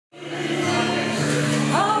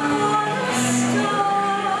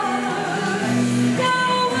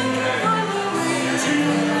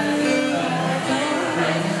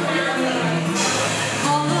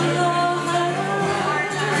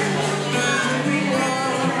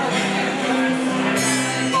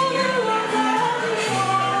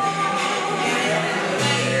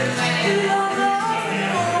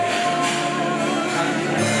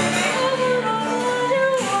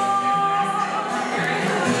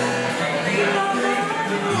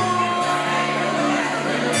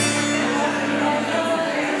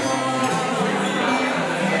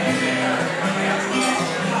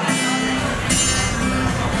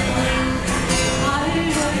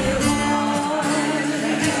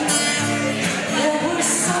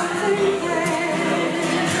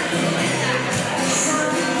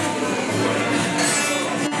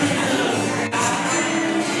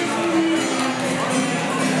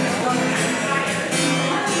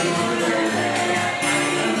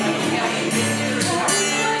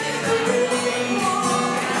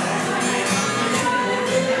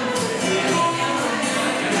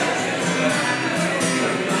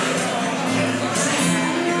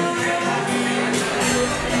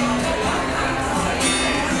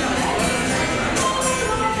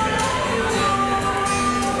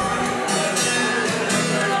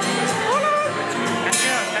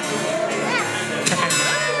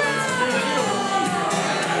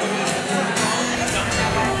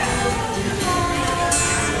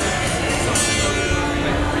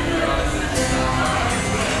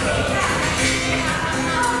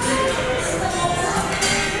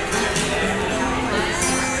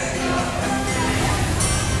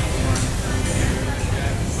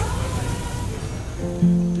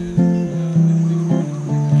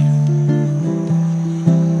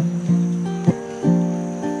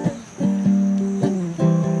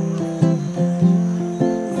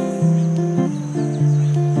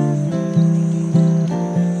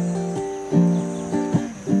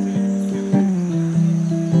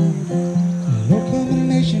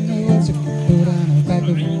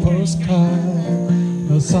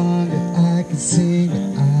song that I could sing,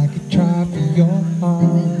 that I could try for your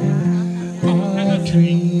heart. Our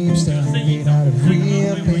dreams that are made out of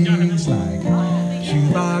real things, like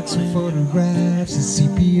shoebox and photographs and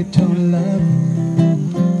sepia tone love.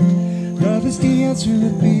 Love is the answer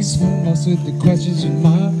at least for most of the questions in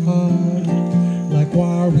my heart. Like,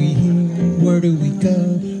 why are we here? Where do we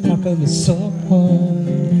go? How come it's so hard?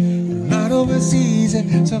 Not always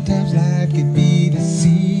easy, sometimes life can be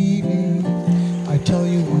deceiving. I tell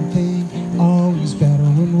you one thing, always better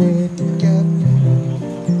when we're together.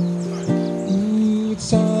 Ooh,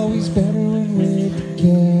 it's always better when we're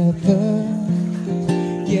together.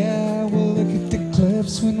 Yeah, we'll look at the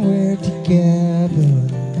cliffs when we're together.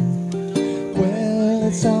 Well,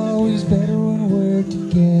 it's always better when we're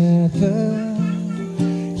together.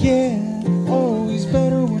 Yeah, always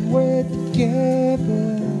better when we're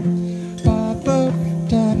together. Ba-ba,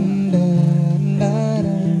 dun, dun, dun, dun.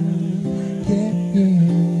 Yeah, yeah.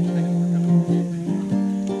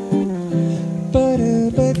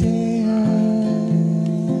 Ba-da-ba-da.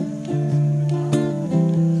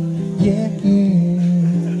 Yeah, yeah.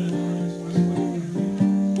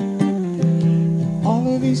 All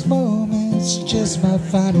of these moments just might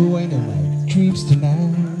find a way to my dreams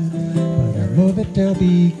tonight. But I know that they'll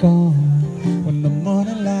be gone when the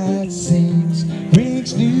morning light sings,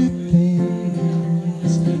 brings new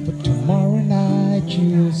things. But tomorrow night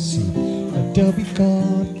you'll see that they'll be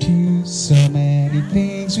gone too. So many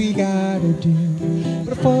things we gotta do.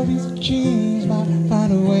 But if all these dreams might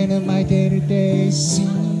find a way to my day-to-day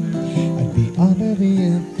scene, I'd be under the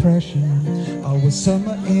impression I was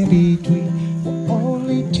somewhere in between. We're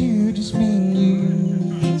only two, just me and you.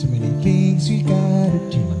 So many things we gotta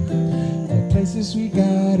do, places we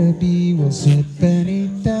gotta be. We'll sit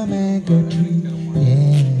beneath the mango tree.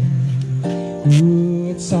 Yeah. Ooh,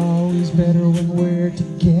 it's always better when we're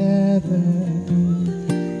together.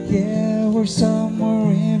 Yeah, we're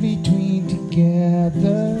somewhere in between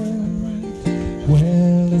together.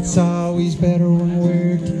 Well, it's always better when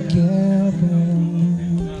we're together.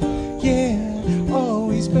 Yeah,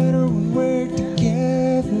 always better when we're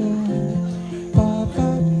together.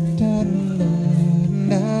 Ba-ba-da-da-da-da.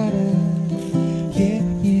 Yeah,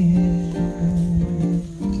 yeah.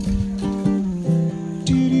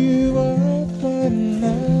 Do-do-wa-ba-na.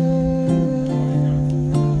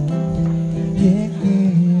 Yeah,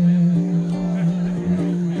 yeah.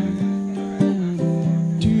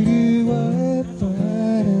 Do-do-wa-ba-da.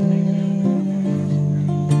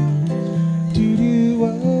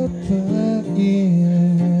 Do-do-wa-ba, yeah.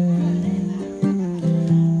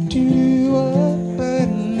 Do-do-wa-ba-na.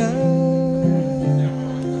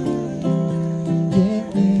 Yeah,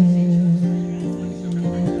 yeah.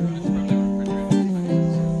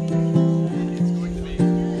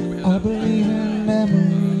 I believe in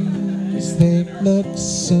memories, they look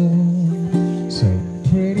so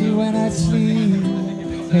pretty when I sleep.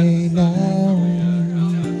 Hey, now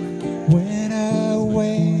when I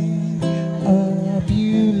wake up,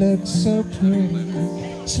 you look so pretty,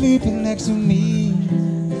 sleeping next to me.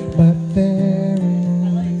 But there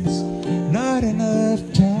is not enough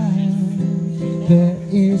time. There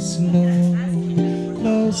is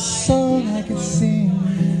no song I can sing.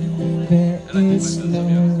 There is no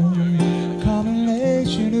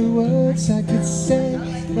combination of words I could say,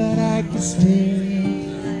 but I can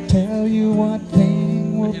still tell you one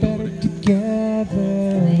thing: we're better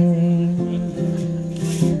together.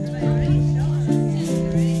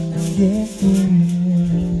 Yeah, yeah.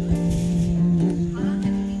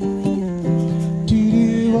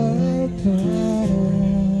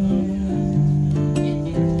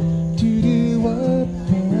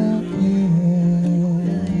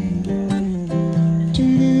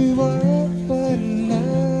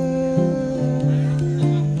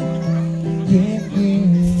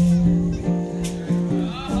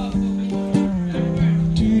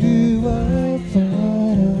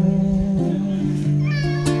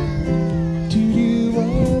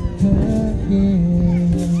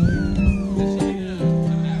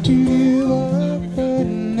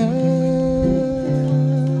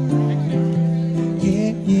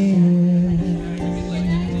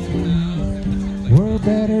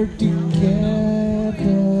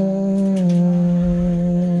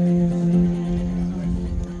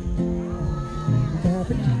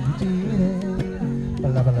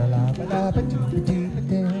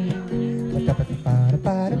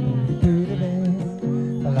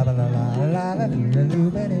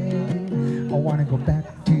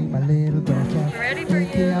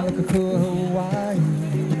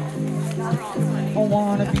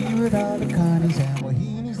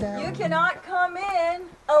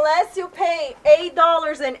 unless you pay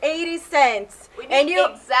 $8.80. And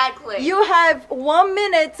you have 1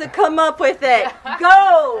 minute to come up with it.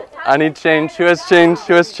 Go! I need change. Who has change?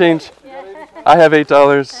 Who has change? I have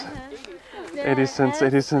 $8. 80 cents,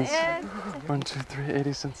 80 cents. 1, 2, 3,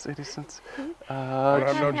 80 cents, 80 cents. I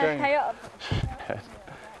have no change.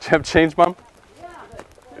 Do you have change, Mom?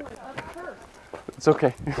 It's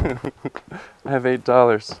okay. I have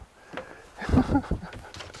 $8.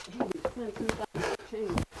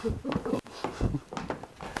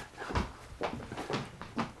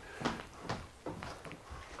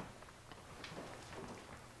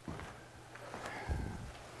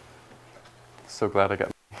 So glad I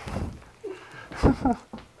got.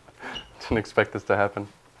 Didn't expect this to happen.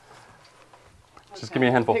 Just give me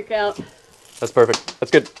a handful. Pick out. That's perfect.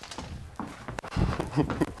 That's good.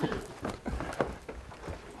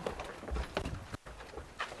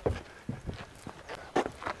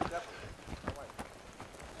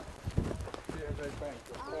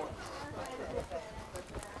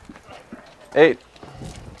 Eight.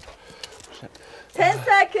 10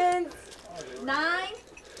 seconds. 9,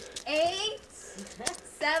 8,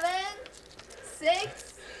 7,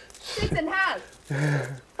 6, 6.5.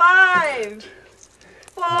 5,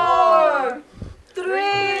 4,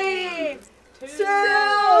 3, 2.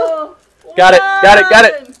 Got it. Got it. Got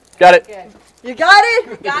it. Got it. You got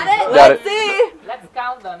it? Got it? Got Let's it. see. Let's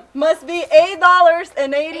count them. Must be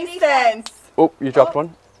 $8.80. Oh, you dropped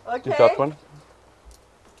one. Okay. You dropped one.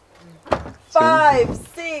 5,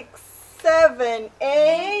 6, 7,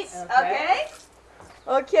 8. Okay.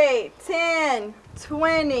 Okay, 10,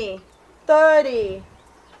 20, 30,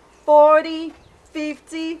 40,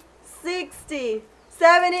 50, 60,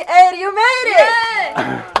 70, 80. You made it!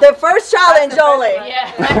 Yay! The first challenge only.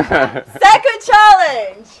 Yeah. Second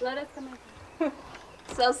challenge. Let us come in.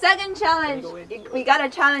 So second challenge, we gotta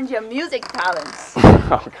challenge your music talents.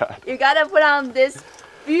 Oh God. You gotta put on this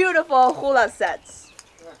beautiful hula sets,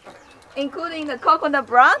 including the coconut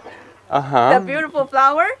bra, the beautiful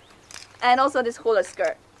flower, and also this hula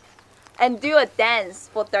skirt. And do a dance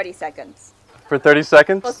for 30 seconds. For 30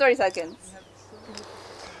 seconds? For 30 seconds.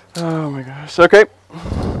 Oh my gosh. Okay.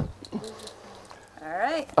 All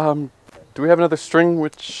right. Do we have another string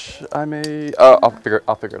which I may I'll figure it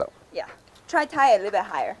out. Yeah. Try tie it a little bit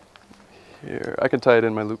higher. Here, I can tie it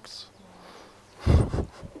in my loops.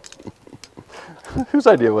 Whose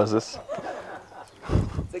idea was this?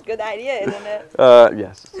 It's a good idea, isn't it?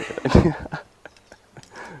 Yes. It's a good idea.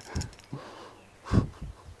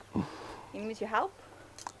 You need me to help?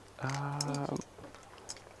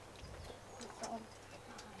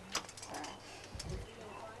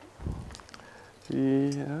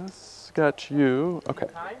 Yes, got you. Okay.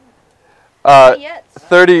 Yes.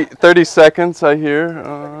 30 seconds, I hear.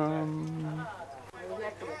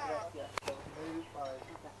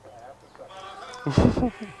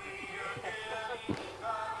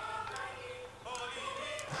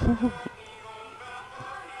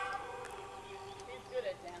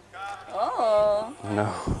 Oh.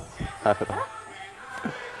 No, not at all.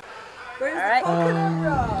 Where's All right. the coconut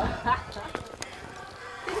bra? I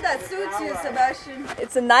think that suits you, Sebastian.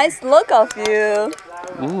 It's a nice look of you.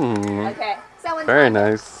 Mm, Okay. Someone very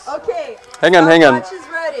nice. Okay. Hang on, hang on. Stopwatch is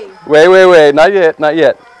ready. Wait. Not yet, not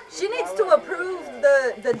yet. She needs to approve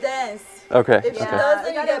the dance. Okay, If she okay. doesn't, You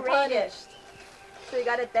you gotta get read it. punished. So you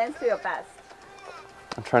gotta dance to your best.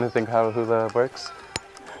 I'm trying to think how hula works.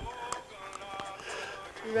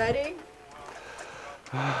 You ready?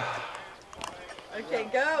 Okay,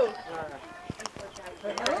 go.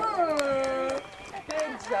 Ooh,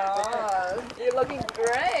 good job. You're looking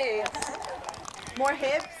great. More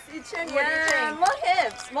hips, Yichin? What do you Yeah, think? more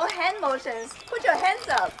hips, more hand motions. Put your hands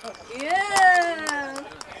up. Yeah.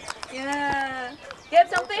 Yeah. Give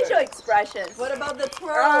some facial expressions. What about the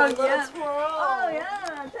twirl? Oh, Little yeah. twirl. Oh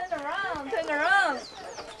yeah, turn around, turn around.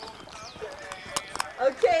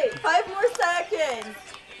 Okay, 5 more seconds.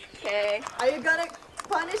 Okay. Are you gonna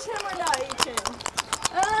punish him or not, Yichin?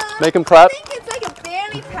 Make him clap. I think it's like a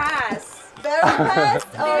barely pass. Barely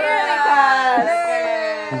passed? Barely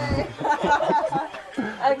Alright.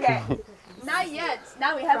 Okay. Not yet.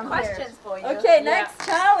 Now we have questions for you. Okay, next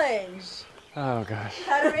challenge. Oh gosh.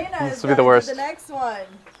 Katarina This is will be the gonna worst. do the next one.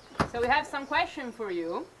 So we have some question for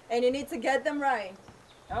you. And you need to get them right.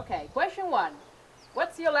 Okay, question 1.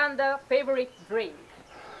 What's Yolanda's favorite drink?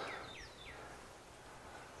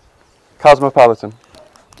 Cosmopolitan.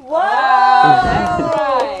 Whoa!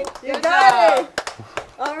 Right. You Good got job. it.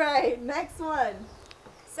 All right, next one.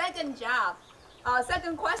 Second job.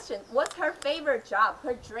 Second question. What's her favorite job?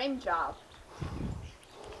 Her dream job?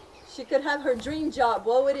 She could have her dream job.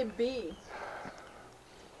 What would it be?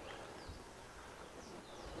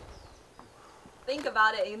 think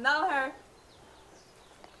about it. You know her.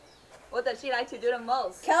 What does she like to do the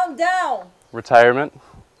most? Count down. Retirement.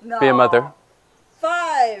 No. Be a mother.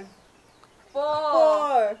 5,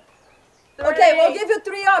 4. 3. Okay, we'll give you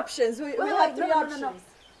 3 options. We have 3 no, options. no.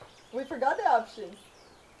 We forgot the options.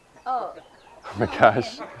 Oh. Oh my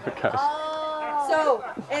gosh. Oh my gosh. Oh. So,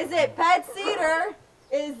 is it pet sitter?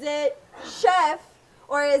 Is it chef?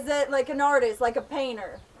 Or is it like an artist, like a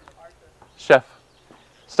painter? Chef.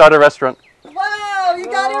 Start a restaurant. Wow, you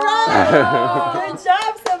got it right. Good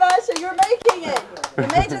job, Sebastian. You're making it. You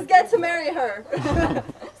may just get to marry her.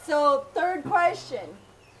 So, third question.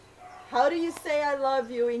 How do you say I love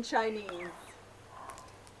you in Chinese?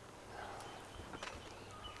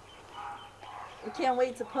 We can't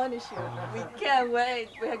wait to punish you. We can't wait.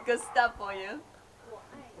 We have good stuff for you.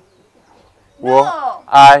 Wo No.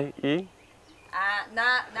 ai yi.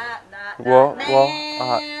 Wo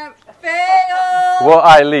Fail. wo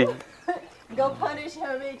ai li. Go punish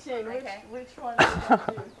her, Mei-Ching. Okay. Which one are you going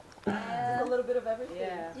to do? Just a little bit of everything.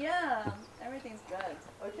 Yeah. Everything's good.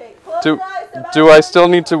 Okay, close Do your eyes, Sebastian. do I still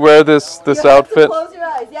need to wear this You have outfit? to close your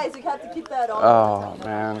eyes. Yes, you have to keep that on. Oh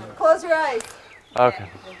man. Close your eyes. Okay.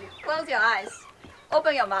 Close your eyes.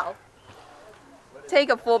 Open your mouth. Take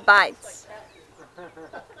a full bite.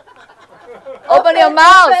 Open your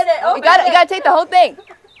mouth. Open it, You gotta take the whole thing.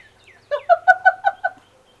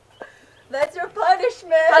 That's your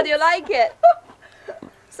punishment. How do you like it?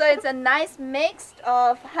 So it's a nice mix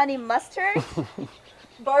of honey mustard,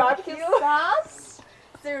 Barbecue sauce.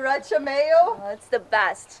 sriracha mayo, Oh, it's the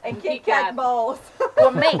best. and Kit Kit Kat Kat. balls.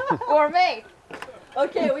 Gourmet. Gourmet.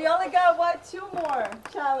 Okay, we only got 2 more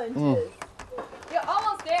challenges. You're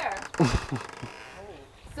almost there.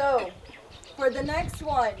 So, for the next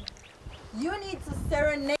one, you need to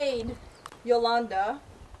serenade Yolanda.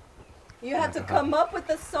 You have to come up with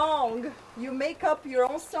a song. You make up your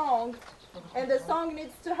own song, and the song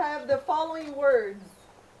needs to have the following words.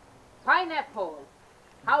 Pineapple,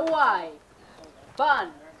 Hawaii,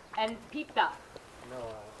 bun, and pita.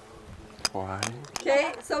 Why?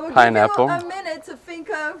 Okay, so we'll Pineapple. give you a minute to think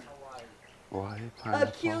of Why a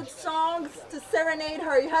pineapple? cute song to serenade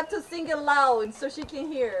her. You have to sing it loud so she can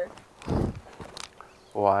hear.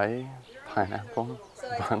 Why pineapple? So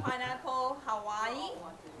it's Bun. pineapple, Hawaii,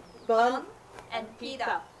 Bun. and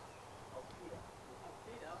pita.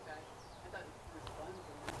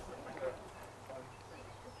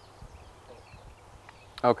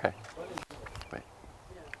 Okay. Wait.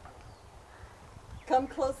 Come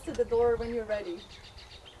close to the door when you're ready.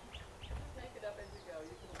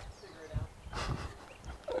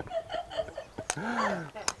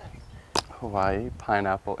 Hawaii,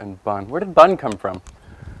 pineapple, and bun. Where did bun come from?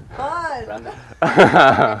 Bun.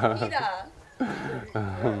 Pita.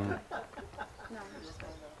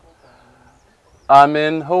 I'm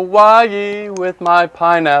in Hawaii with my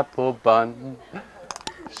pineapple bun.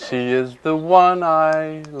 She is the one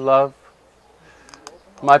I love.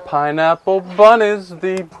 My pineapple bun is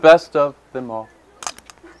the best of them all.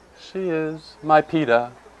 She is my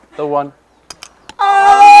pita, the one.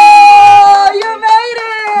 Oh, you made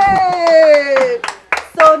it!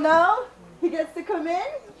 So now he gets to come in.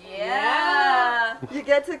 Yeah. You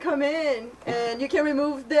get to come in, and you can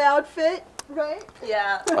remove the outfit, right?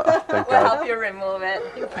 Yeah. Thank We'll God. help you remove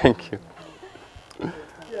it. Thank you.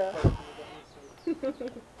 Yeah.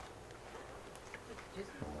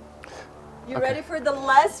 You Okay. ready for the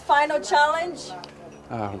last final challenge?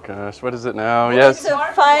 Oh gosh, what is it now? We Yes. need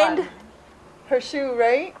to find her shoe,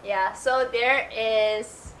 right? Yeah, so there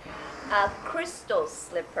is a crystal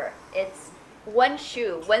slipper. It's one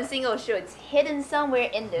shoe, one single shoe. It's hidden somewhere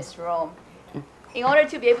in this room. In order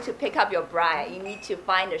to be able to pick up your bride, you need to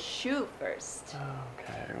find a shoe first.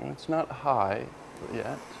 Okay, well it's not high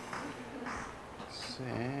yet. Let's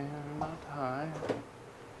see, not high.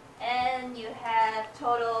 And you have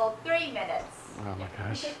total 3 minutes. Oh my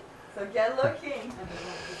gosh. So get looking.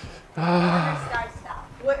 Timer starts now.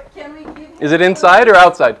 What can we give him? Is it inside or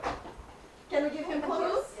outside? Can we give him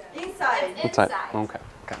clues? Inside. Inside. Okay.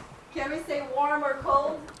 Okay. Can we say warm or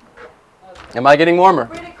cold? Am I getting warmer?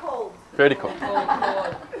 Pretty cold. Pretty cool.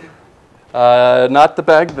 Not the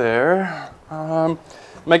bag there. Am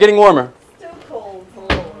I getting warmer? Still cold.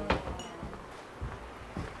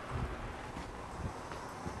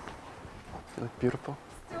 You look beautiful.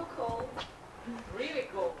 Still cold. Really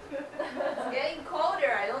cool. It's getting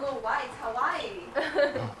colder. I don't know why. It's Hawaii.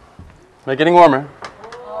 Am I getting warmer?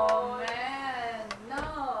 Oh man, no.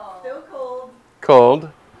 Still cold. Cold.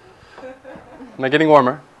 Am I getting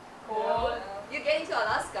warmer? You're getting to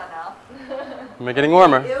Alaska now. Am I getting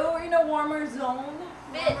warmer? You're in a warmer zone.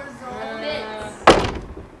 Bit.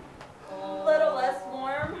 A little less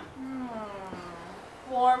warm.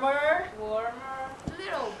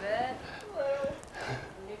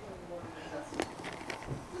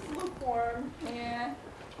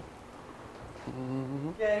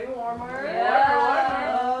 getting warmer.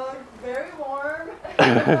 Yeah. Oh, very warm.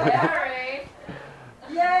 Very.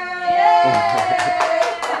 Yay!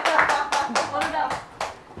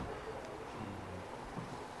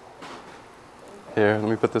 Here, let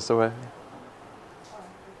me put this away.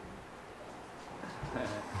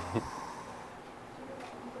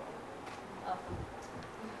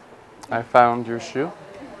 I found your shoe.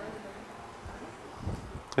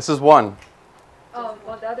 This is one. Oh,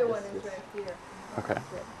 well, the other one is right here. Okay.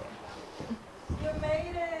 You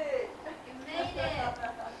made it!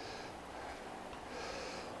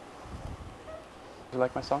 You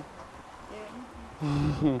like my song?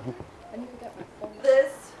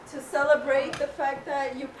 This to celebrate the fact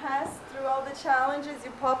that you passed through all the challenges,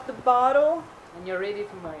 you popped the bottle. And you're ready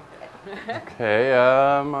to marry. Okay,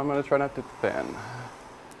 I'm gonna try not to fan.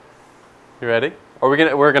 You ready? Or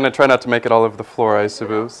we're gonna try not to make it all over the floor, I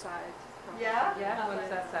suppose. Yeah? Yeah, what's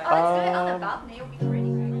that side? Oh, let's do it on the balcony. It'll be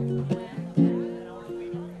pretty.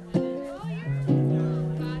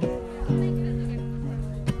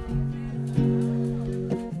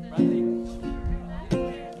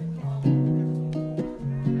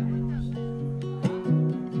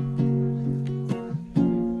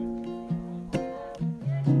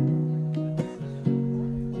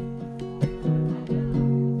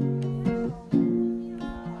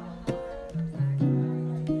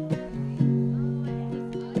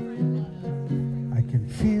 I can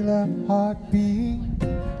feel a heartbeat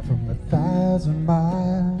from 1,000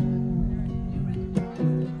 miles,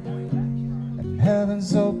 and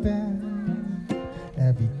heaven's open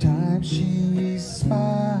every time she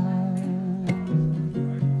smiles.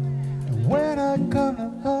 And when I come to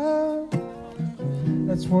her,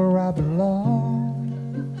 that's where I belong.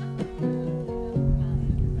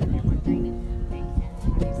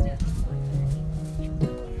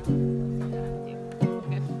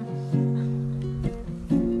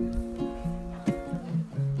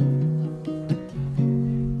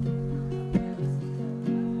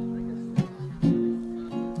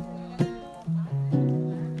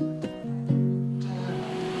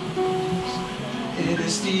 It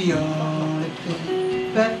is the only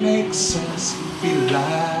thing that makes us feel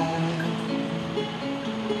alive.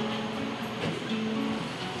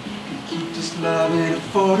 We keep this love in a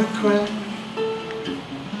photograph.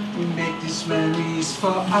 We make these memories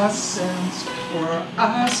for ourselves, where our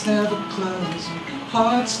eyes never close,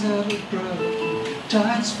 hearts never broke,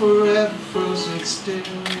 time's forever frozen still.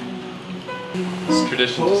 It's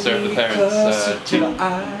tradition to serve the parents till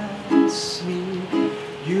I see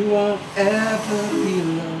you won't ever be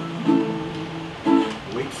alone.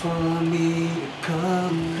 Wait for me to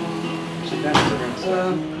come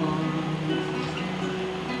home.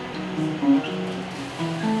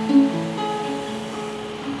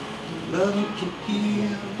 Loving can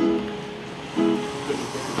heal,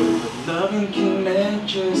 loving can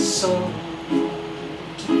mend your soul,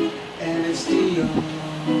 and it's the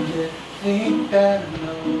only thing that I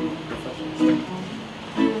know.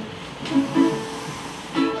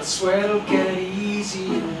 I swear it'll get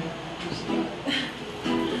easier.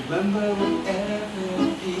 Remember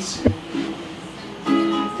whatever piece of you,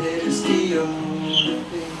 it is the only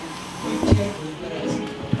thing we take with us.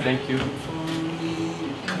 Thank you.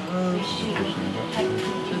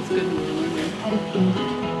 That's good.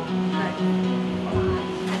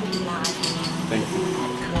 Thank you.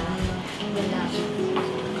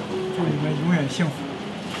 祝你们永远幸福。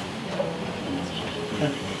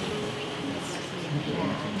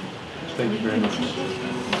 Thank you very much.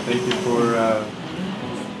 Thank you for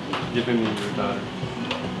giving me your daughter,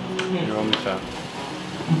 your only child.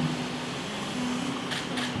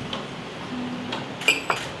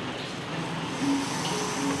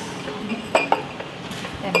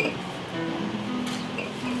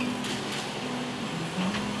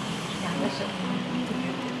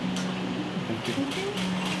 Thank you.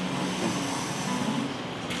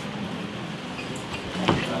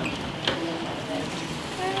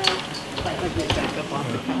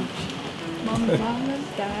 Mom,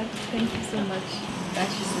 Dad, thank you so much.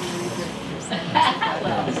 That's just a really great person.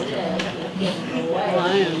 Well, I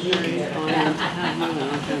am very honored to have you in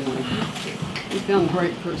our family. You found the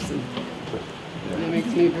right person. And it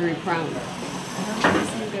makes me very proud. I hope to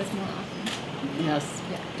see you guys more often. Yes,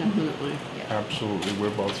 definitely. Absolutely.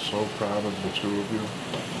 We're both so proud of the two of you.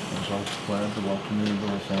 I'm so glad to welcome you into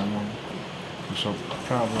our family. I'm so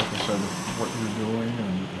proud, like I said, of what you're doing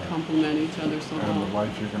and Complement each other so the well.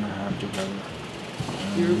 life you're going to have together.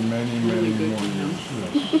 And You're many, really many good more for him. years.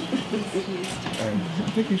 Yes. And I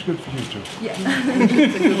think he's good for you too. Yeah,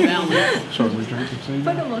 It's a good balance. So we drink it, see?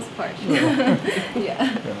 for the most part. Yeah.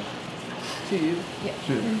 Yeah. To you. Yeah.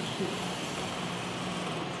 Cheers.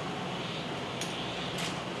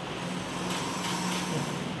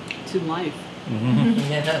 to life.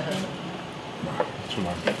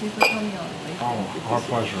 Thank you for coming on. Oh, our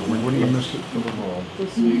pleasure. We wouldn't have missed it for the world. So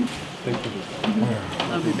sweet. Thank you.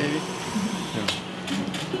 Love you, baby.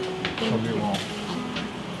 Yeah. Love you all.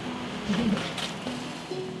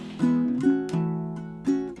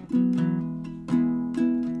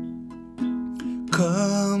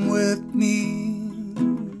 Come with me,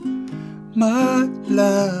 my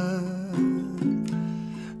love,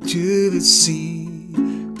 to the sea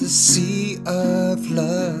of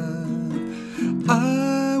love.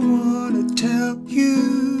 I wanna tell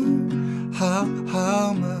you how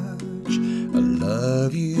much I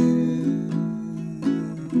love you.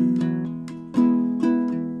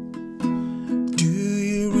 Do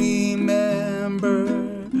you remember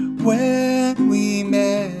when we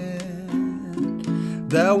met?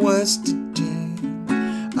 That was the day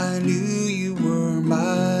I knew you were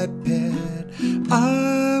my pet.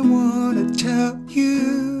 I wanna tell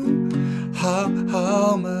you how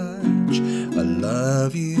much I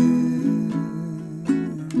love you.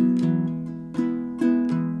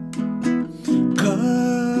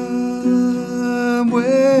 Come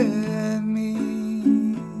with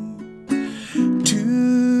me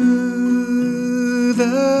to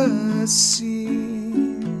the sea,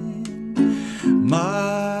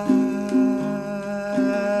 my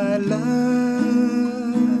love.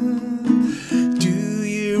 Do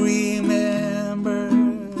you remember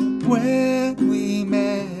when we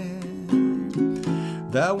met?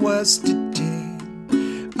 That was the day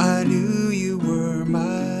I knew you were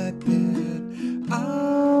my pet.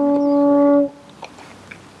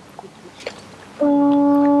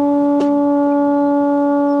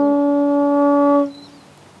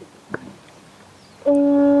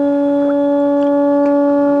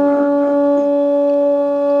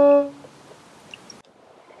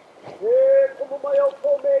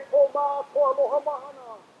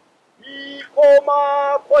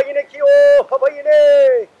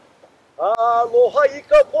 Aloha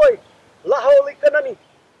ika koi, lahau lika nani,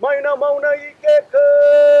 maina mauna ike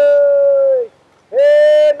kai. He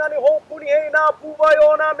nani hopuni he na puwai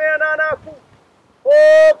o na mea na naku.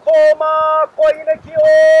 O koma koi neki o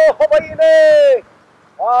Hawaii ne.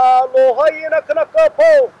 Aloha ina kanaka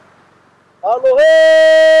po.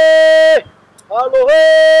 Aloha, aloha,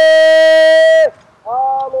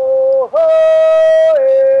 aloha.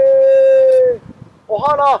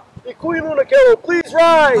 Ohana, ikui luna kelo, please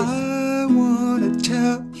rise. I wanna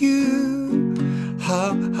tell you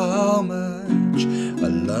how much I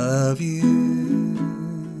love you.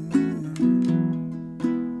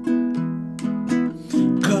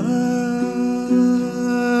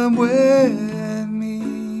 Come with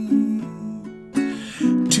me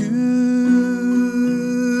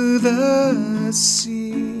to the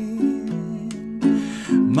sea,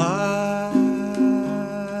 my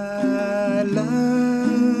love.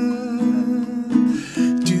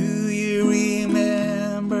 Do you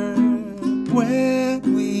remember when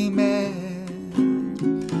we met?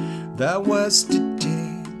 That was the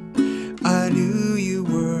day I knew you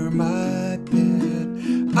were my pet.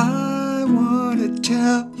 I wanna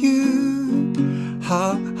tell you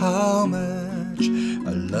how much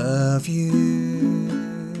I love you.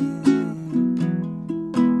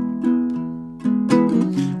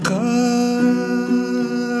 Come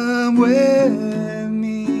with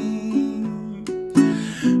me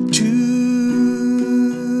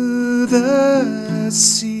to the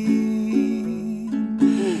sea.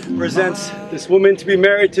 Presents this woman to be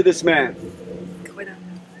married to this man.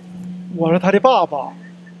 我是他的爸爸，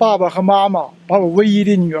爸爸和妈妈把我唯一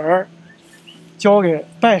的女儿交给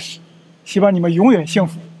拜师，希望你们永远幸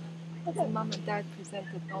福。 Mom and Dad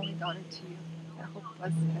presented the only daughter to you. I hope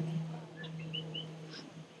bless you.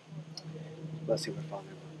 Bless you, my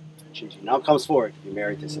father. Shijin now comes forward to be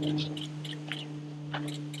married to Sebastian.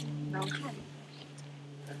 No.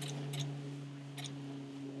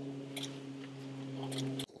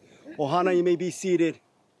 Ohana, you may be seated.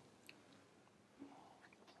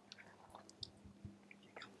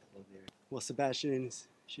 Well, Sebastian and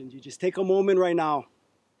Shinji, just take a moment right now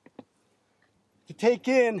to take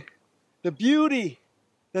in the beauty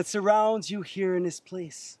that surrounds you here in this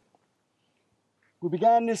place. We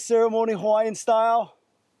began this ceremony Hawaiian style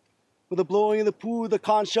with the blowing of the pu, the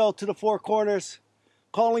conch shell to the four corners,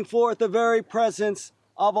 calling forth the very presence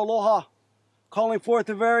of aloha, calling forth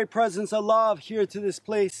the very presence of love here to this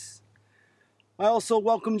place. I also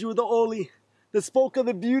welcomed you with the oli that spoke of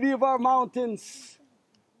the beauty of our mountains,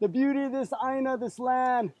 the beauty of this aina, this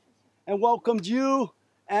land, and welcomed you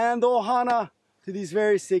and the ohana to these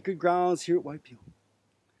very sacred grounds here at Waipiu.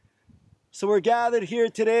 So we're gathered here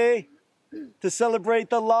today to celebrate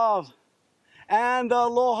the love and the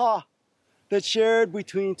aloha that's shared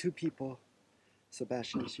between two people.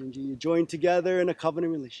 Sebastian and Shinji, you join together in a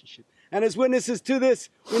covenant relationship. And as witnesses to this,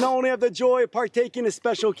 we not only have the joy of partaking in a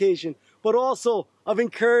special occasion, but also of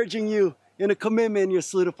encouraging you in a commitment you're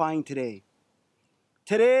solidifying today.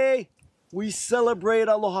 Today, we celebrate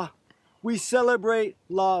aloha. We celebrate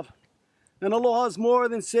love. And aloha is more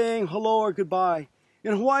than saying hello or goodbye.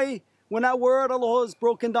 In Hawaii, when that word aloha is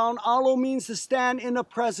broken down, alo means to stand in the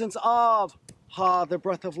presence of ha, the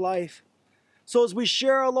breath of life. So as we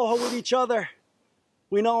share aloha with each other,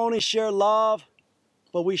 we not only share love,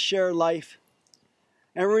 but we share life.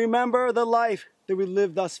 And remember the life that we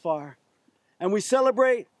lived thus far. And we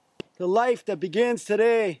celebrate the life that begins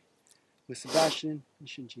today with Sebastian and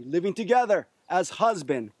Shinji, living together as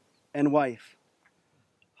husband and wife.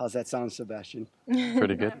 How's that sound, Sebastian?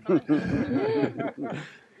 Pretty good.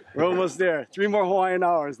 We're almost there. 3 more Hawaiian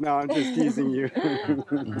hours now. I'm just teasing you.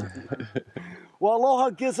 Well, aloha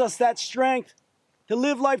gives us that strength to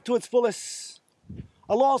live life to its fullest.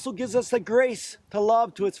 Aloha also gives us the grace to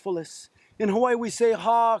love to its fullest. In Hawaii, we say,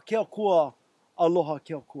 ha keokua, aloha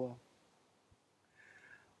keokua.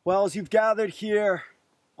 Well, as you've gathered here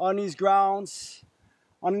on these grounds,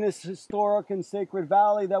 on this historic and sacred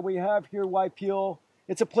valley that we have here, Waipio,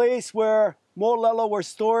 it's a place where mo'olelo, where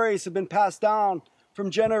stories have been passed down from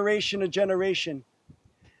generation to generation.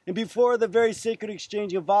 And before the very sacred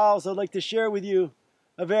exchange of vows, I'd like to share with you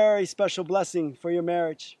a very special blessing for your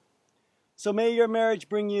marriage. So may your marriage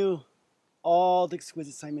bring you all the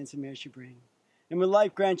exquisite assignments of marriage you bring. And may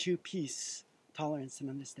life grant you peace, tolerance, and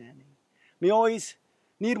understanding. May you always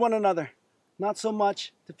need one another, not so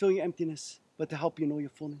much to fill your emptiness, but to help you know your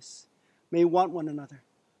fullness. May you want one another,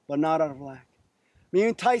 but not out of lack. May you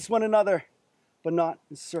entice one another, but not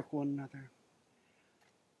encircle one another.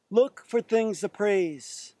 Look for things to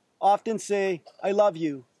praise. Often say, I love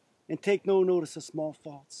you, and take no notice of small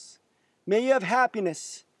faults. May you have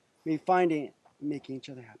happiness. May you find it making each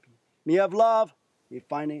other happy. May you have love. May you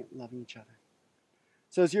find it loving each other.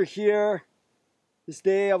 So as you're here this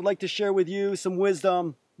day, I would like to share with you some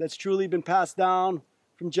wisdom that's truly been passed down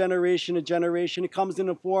from generation to generation. It comes in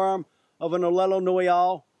the form of an olelo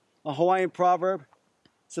noeau, a Hawaiian proverb.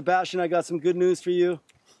 Sebastian, I got some good news for you.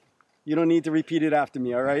 You don't need to repeat it after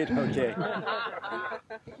me, all right? Okay.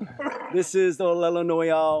 This is the olelo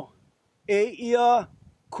noeau. E ia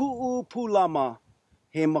ku'u pulama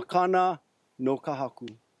he makana no kahaku.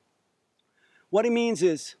 What it means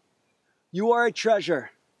is, you are a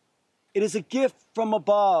treasure. It is a gift from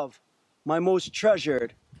above, my most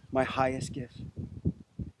treasured, my highest gift.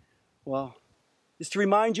 Well, it's to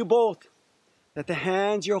remind you both that the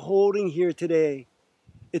hands you're holding here today,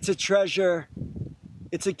 it's a treasure.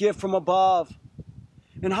 It's a gift from above.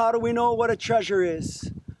 And how do we know what a treasure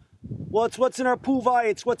is? Well, it's what's in our puvai.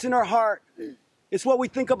 It's what's in our heart. It's what we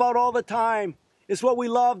think about all the time. It's what we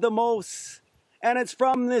love the most. And it's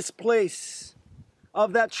from this place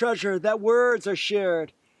of that treasure that words are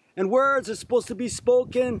shared. And words are supposed to be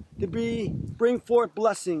spoken to bring forth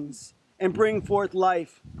blessings and bring forth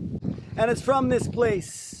life. And it's from this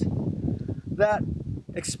place that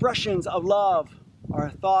expressions of love are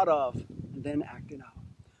thought of and then acted out.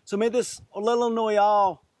 So may this olelo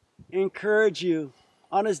noeau encourage you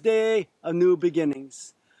on this day of new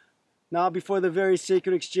beginnings. Now, before the very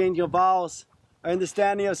sacred exchange of vows, our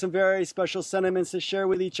understanding of some very special sentiments to share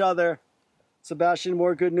with each other. Sebastian,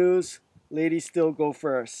 more good news. Ladies still go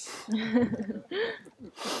first.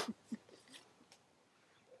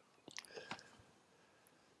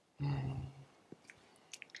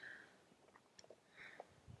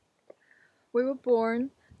 We were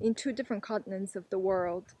born in 2 different continents of the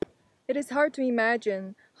world. It is hard to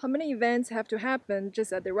imagine how many events have to happen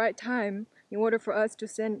just at the right time in order for us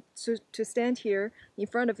to stand here in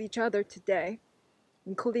front of each other today,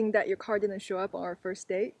 including that your car didn't show up on our first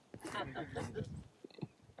date.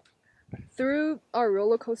 Through our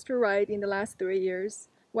roller coaster ride in the last 3 years,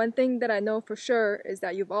 one thing that I know for sure is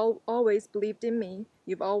that you've always believed in me.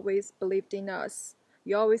 You've always believed in us.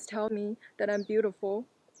 You always tell me that I'm beautiful,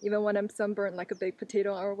 even when I'm sunburned like a baked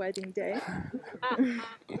potato on our wedding day.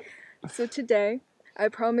 So today, I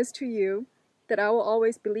promise to you that I will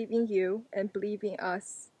always believe in you and believe in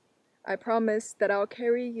us. I promise that I'll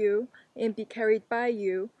carry you and be carried by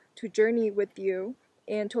you, to journey with you,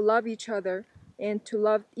 and to love each other, and to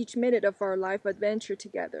love each minute of our life adventure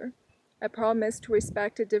together. I promise to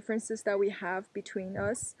respect the differences that we have between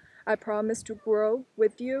us. I promise to grow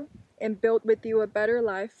with you and build with you a better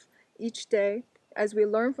life each day as we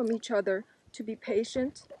learn from each other to be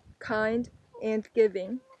patient, kind, and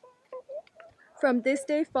giving. From this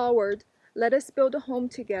day forward, let us build a home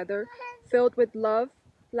together filled with love,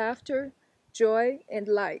 laughter, joy, and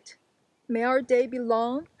light. May our day be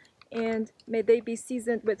long, and may they be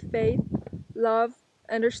seasoned with faith, love,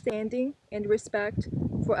 understanding, and respect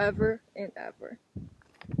forever and ever.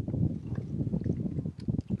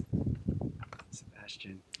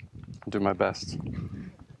 Sebastian. I'll do my best.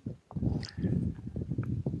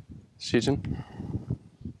 Shijin,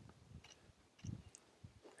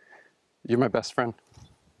 you're my best friend.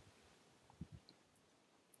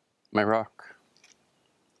 My rock.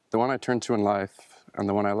 The one I turn to in life and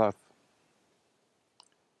the one I love.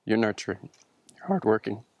 You're nurturing. You're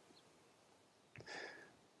hardworking.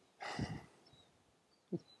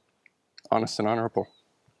 Honest and honorable.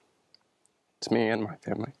 To me and my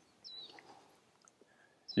family.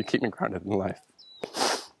 You keep me grounded in life.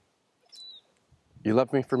 You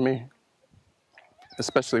love me for me,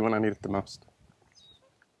 especially when I need it the most.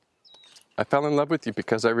 I fell in love with you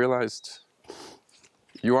because I realized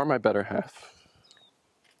you are my better half.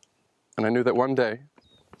 And I knew that one day,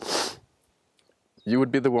 you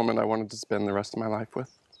would be the woman I wanted to spend the rest of my life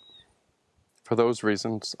with. For those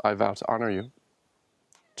reasons, I vow to honor you,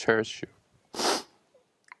 cherish you,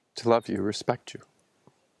 to love you, respect you,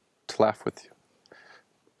 to laugh with you,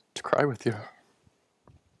 to cry with you,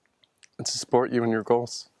 and to support you in your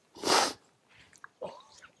goals.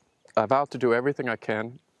 I vow to do everything I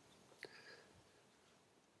can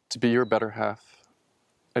to be your better half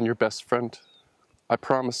and your best friend. I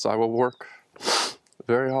promise I will work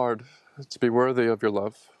very hard to be worthy of your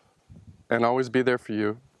love and always be there for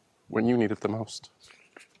you when you need it the most.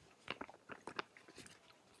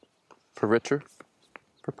 For richer,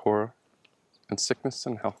 for poorer, in sickness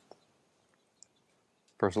and health,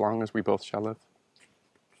 for as long as we both shall live.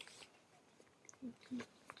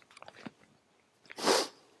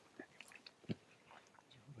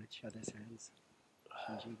 Each other's hands.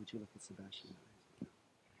 Shinji, would you look at Sebastian?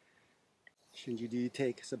 Shinji, do you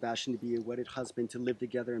take Sebastian to be a wedded husband to live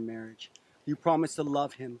together in marriage? Do you promise to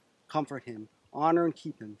love him, comfort him, honor and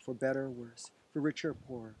keep him, for better or worse, for richer or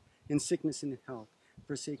poorer, in sickness and in health,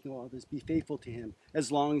 forsaking all others, be faithful to him,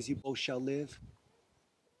 as long as you both shall live?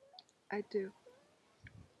 I do.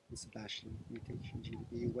 And Sebastian, do you take Shinji to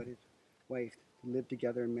be a wedded wife to live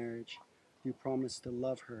together in marriage? Do you promise to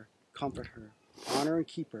love her, comfort her, honor and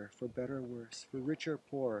keep her, for better or worse, for richer or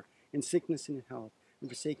poorer, in sickness and in health, and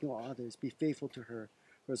forsaking all others, be faithful to her,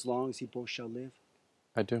 for as long as you both shall live?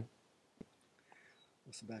 I do.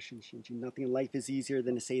 Well, Sebastian, Shinji, nothing in life is easier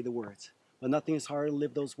than to say the words, but nothing is harder to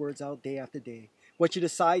live those words out day after day. What you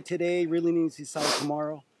decide today really needs to decide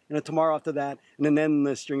tomorrow, and a tomorrow after that, and then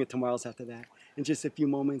the string of tomorrows after that. In just a few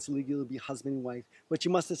moments, legally you'll be husband and wife. But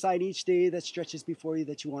you must decide each day that stretches before you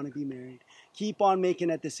that you want to be married. Keep on making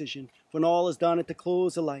that decision. When all is done at the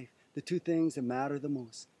close of life, the two things that matter the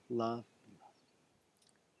most, love and love.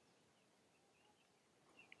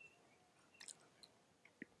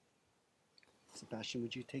 Sebastian,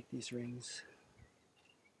 would you take these rings?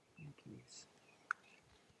 Please.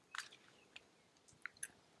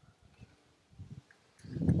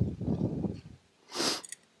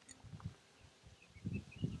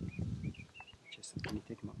 Just, can you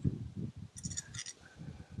take them out for me?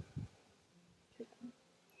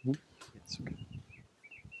 Yes, okay.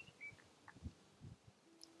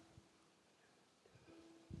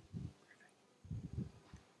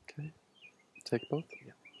 Okay. Take both?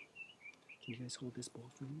 Yeah. Can you guys hold this bowl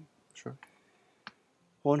for me? Sure.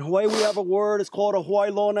 Well, in Hawaii, we have a word. It's called a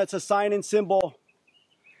Hawaii lona. It's a sign and symbol.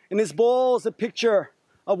 And this bowl is a picture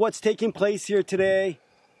of what's taking place here today.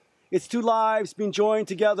 It's two lives being joined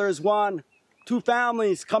together as one. Two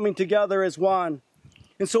families coming together as one.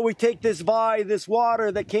 And so we take this this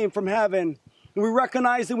water that came from heaven, and we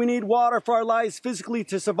recognize that we need water for our lives physically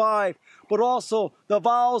to survive, but also the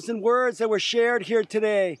vows and words that were shared here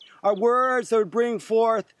today are words that would bring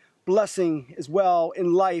forth blessing as well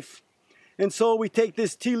in life. And so we take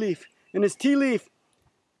this tea leaf, and this tea leaf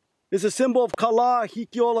is a symbol of Kala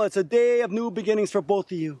Hikiola. It's a day of new beginnings for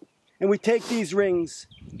both of you. And we take these rings,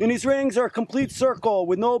 and these rings are a complete circle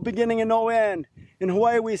with no beginning and no end. In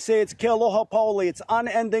Hawaii, we say it's ke aloha pauli, it's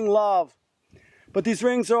unending love. But these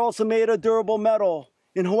rings are also made of durable metal.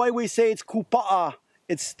 In Hawaii, we say it's kupa'a,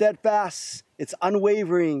 it's steadfast, it's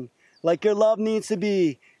unwavering, like your love needs to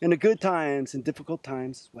be in the good times and difficult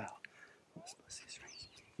times as well. Let's bless these rings.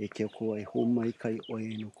 E ke koe homai kai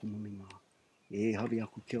oe no kumuminga. E hawi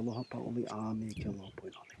aku ke aloha pauli a me ke aloha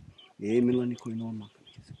poinole. E milani koe no maka.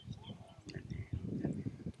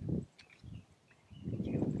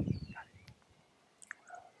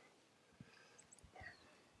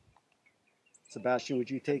 Sebastian, would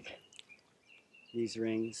you take these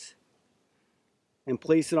rings and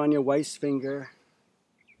place it on your wife's finger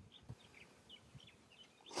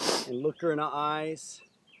and look her in the eyes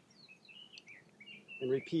and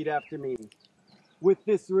repeat after me. With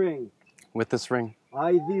this ring, with this ring,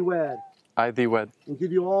 I thee wed, I thee wed, and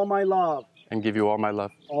give you all my love, and give you all my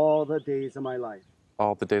love, all the days of my life.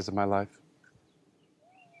 all the days of my life.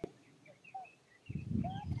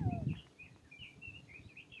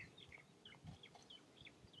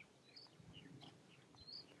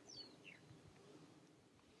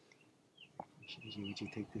 Shinji, would you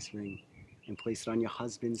take this ring and place it on your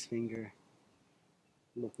husband's finger?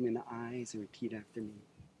 Look him in the eyes and repeat after me.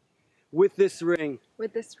 With this ring,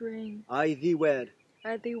 I thee wed,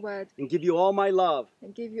 and give you all my love,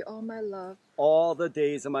 and give you all my love, all the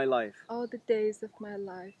days of my life. all the days of my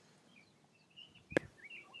life.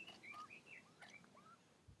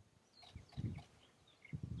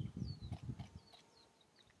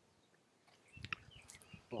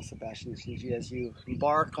 Well, Sebastian and Shinji, as you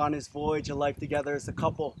embark on this voyage of life together as a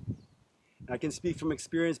couple, and I can speak from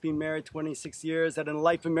experience being married 26 years, that in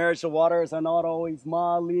life and marriage the waters are not always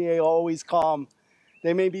always calm.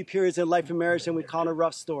 There may be periods in life and marriage and we encounter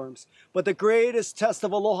rough storms. But the greatest test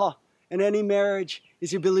of aloha in any marriage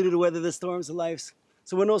is your ability to weather the storms of life.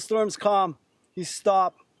 So when those storms come, you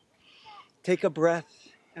stop, take a breath,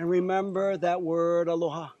 and remember that word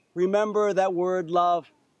aloha. Remember that word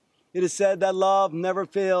love. It is said that love never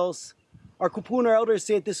fails. Our kupuna elders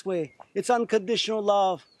say it this way: it's unconditional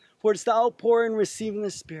love, for it's the outpouring and receiving the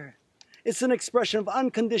Spirit. It's an expression of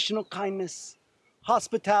unconditional kindness,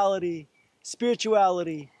 hospitality,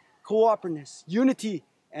 spirituality, cooperativeness, unity,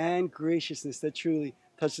 and graciousness that truly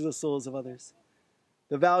touches the souls of others.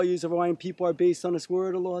 The values of Hawaiian people are based on this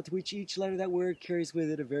word aloha, to which each letter of that word carries with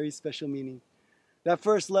it a very special meaning. That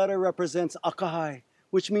first letter represents akahai,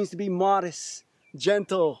 which means to be modest,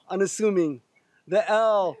 gentle, unassuming. The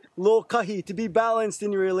L, lo kahi, to be balanced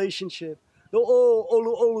in your relationship. The O,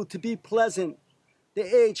 olu olu, to be pleasant. The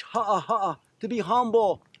H, ha'a ha'a, to be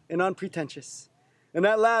humble and unpretentious. And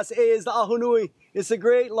that last A is the ahunui. It's a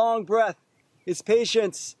great long breath. It's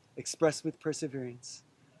patience expressed with perseverance.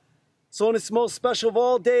 So on this most special of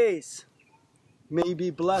all days, may you be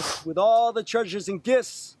blessed with all the treasures and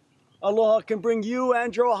gifts aloha can bring you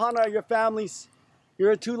and your ohana, your families.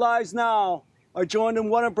 Your two lives now are joined in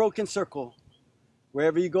one unbroken circle.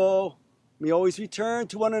 Wherever you go, may always return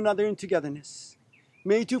to one another in togetherness.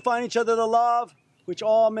 May you two find each other the love which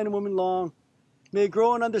all men and women long. May it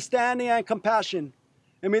grow in understanding and compassion.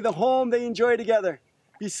 And may the home they enjoy together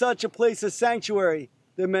be such a place of sanctuary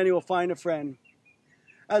that many will find a friend.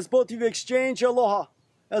 As both of you exchange your aloha,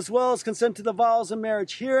 as well as consent to the vows of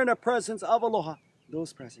marriage, here in the presence of aloha,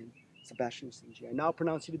 those present, Sebastian and Shinji, I now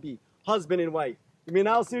pronounce you to be husband and wife. You may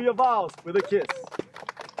now seal your vows with a kiss.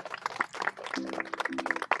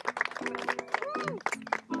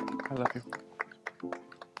 I love you.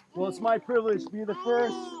 Well, it's my privilege to be the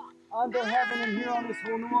first under heaven and here on this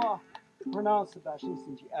honua to pronounce Sebastian and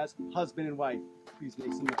Shinji as husband and wife. Please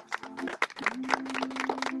make some noise.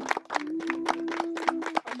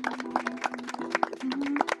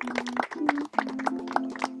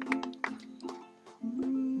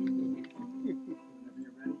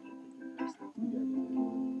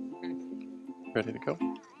 Ready to go?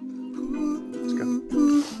 Let's go.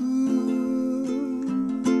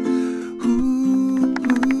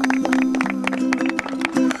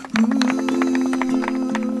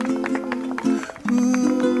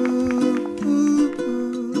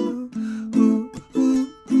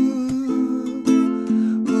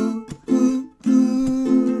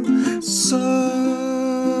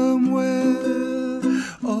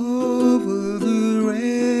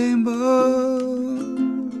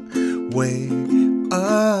 Way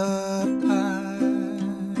up high,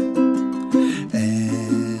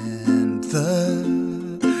 and the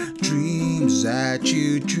dreams that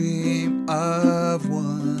you dream of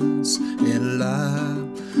once in lullaby,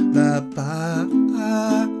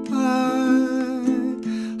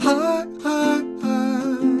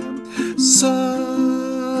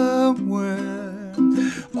 somewhere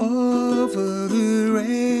over the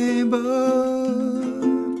rainbow,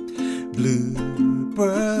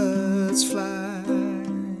 bluebirds fly,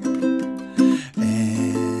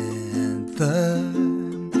 and the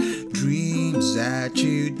dreams that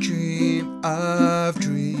you dream of,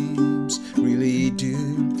 dreams really do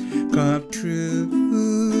come true.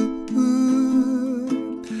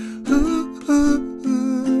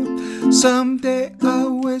 Someday I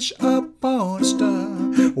wish upon a star,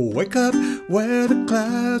 wake up where the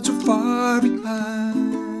clouds are far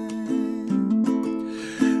behind,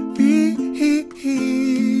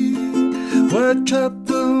 where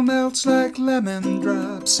trouble melts like lemon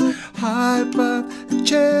drops high above the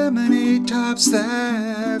chimney tops.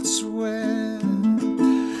 That's where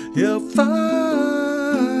You'll find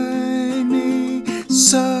me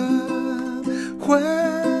somewhere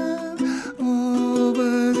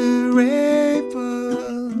over the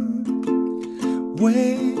rainbow,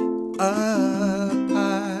 way up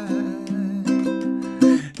high,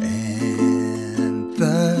 and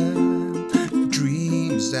the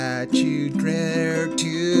dreams that you dare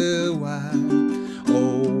to hide,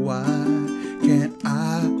 oh why can't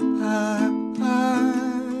I hide?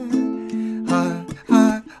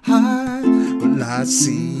 Well, I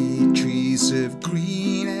see trees of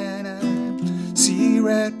green and I see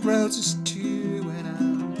red roses too, and I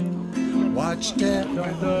watch them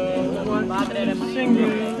sing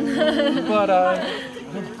you, but I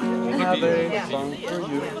have a song for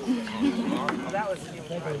you.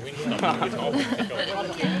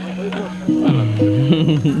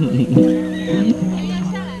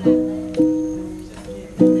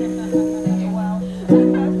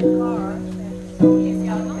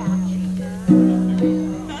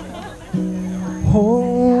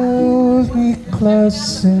 Hold me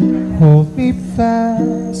close and hold me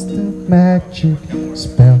fast, the magic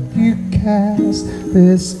spell you cast.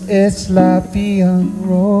 This is La Vie en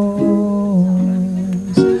Rose.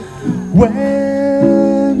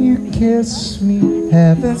 When you kiss me,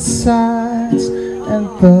 heaven sighs, and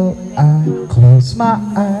though I close my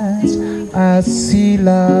eyes, I see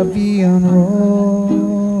La Vie en Rose.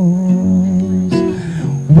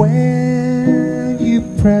 When you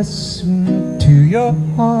press me to your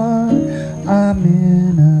heart, I'm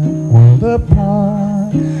in a world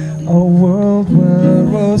apart, a world where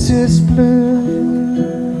roses bloom.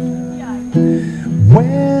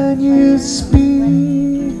 When you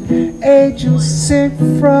speak, angels sing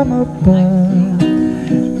from above.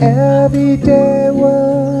 Everyday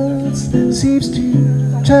words seems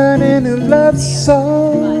to turn into love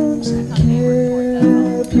songs.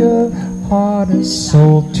 Give your heart and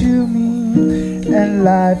soul to me, and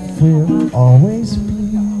life will always be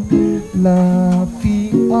La Vie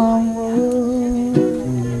en Rose.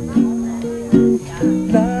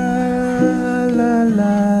 La la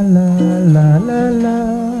la la la la la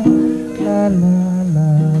la la la la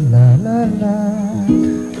la la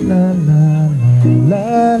la la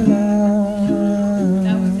la la.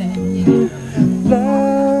 La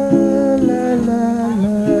la la la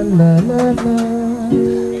la la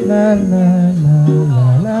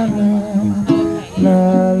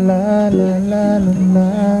la la la la la.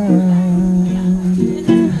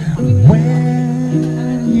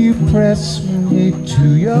 When you press me to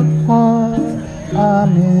your heart,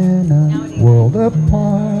 I'm in a world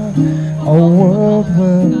apart, a world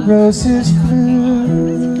where roses bloom.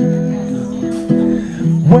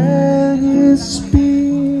 When you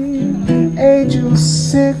speak, angels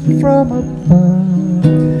sing from above.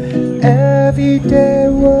 Everyday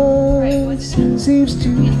words seems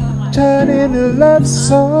to turn into love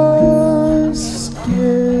songs.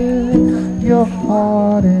 Give your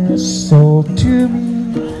heart and soul to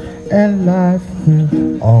me, and life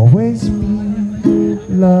will always be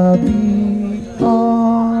La Vie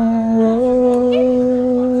en Rose.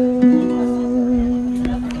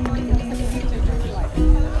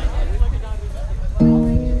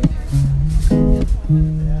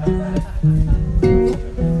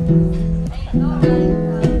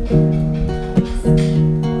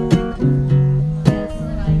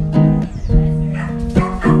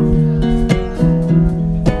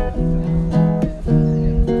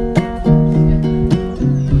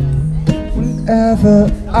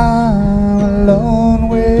 Whenever I'm alone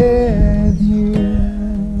with you,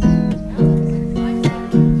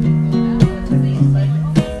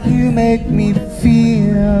 you make me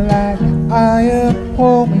feel like I am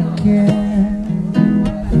home again.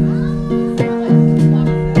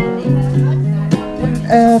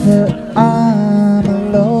 Whenever I'm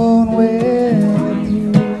alone with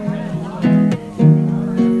you,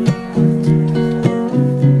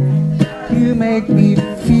 you make me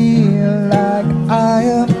feel like I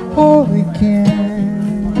am whole again.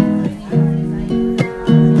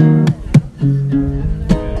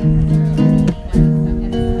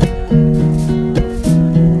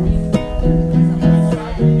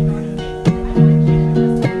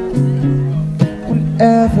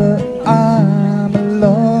 Whenever I'm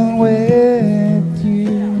alone with you,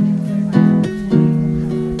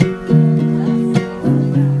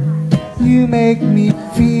 you make me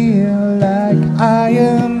feel like I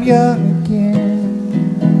am young again.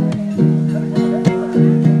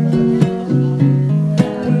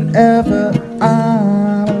 Whenever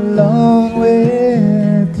I'm alone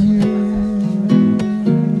with you,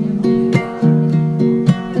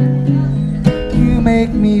 you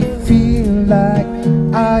make me feel like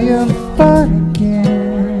I am fun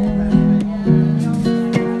again.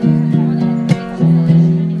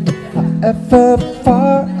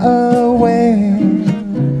 far away,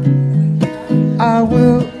 I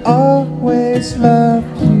will always love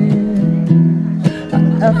you.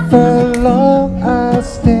 However long I'll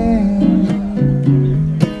stay,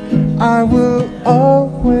 I will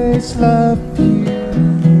always love you.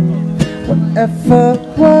 Whatever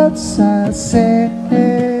words I say,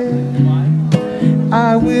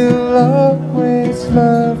 I will always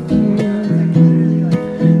love you.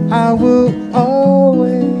 I will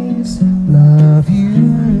always love you.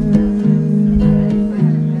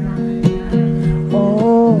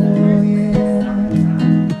 Oh yeah.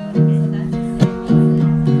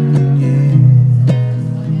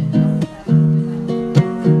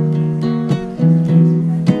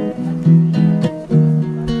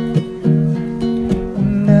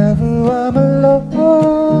 Whenever I'm alone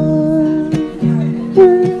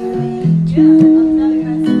with you,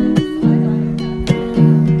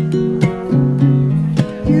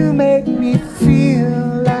 you make me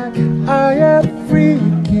feel like I am free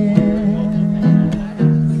again.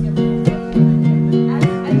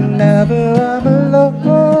 Whenever I'm alone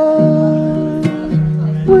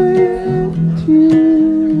with you,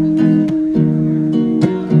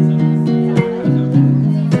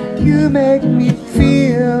 you make me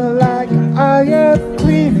feel like I am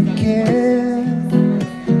clean again.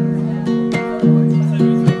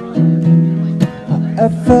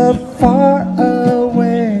 However far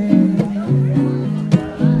away,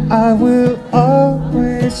 I will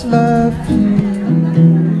always love you.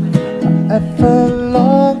 However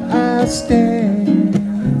long I stay,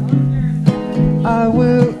 I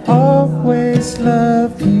will always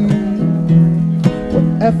love you.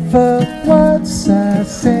 Whatever words I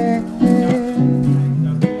say,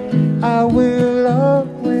 I will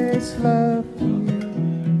always love you.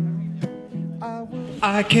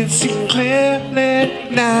 I can see clearly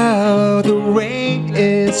now, the rain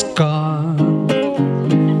is gone.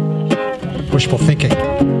 Wishful thinking.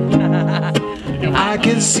 I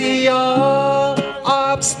can see all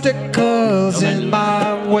obstacles in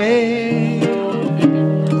my way.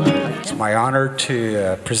 It's my honor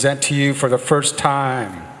to present to you for the first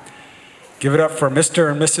time. Give it up for Mr.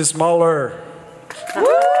 and Mrs. Muller.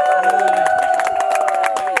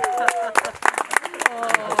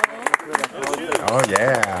 Oh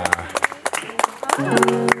yeah.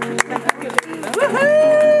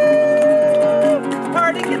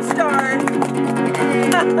 Party can start.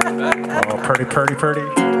 Oh, pretty, pretty, pretty.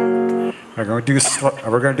 We're going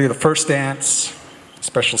to do the first dance,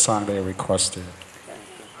 special song they requested.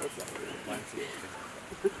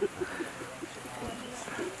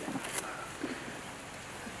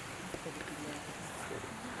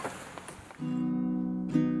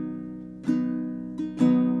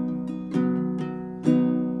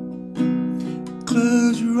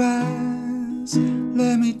 Close your eyes,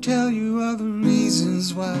 let me tell you all the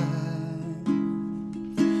reasons why.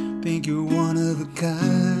 Think you're one of a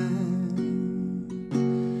kind.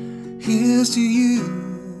 Here's to you,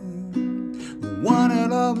 the one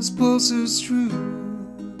that always pulls us through.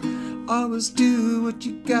 Always do what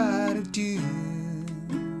you gotta do.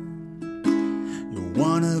 You're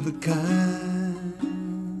one of a kind.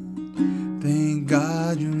 Thank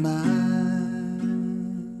God you're mine.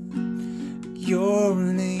 You're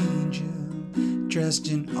an angel dressed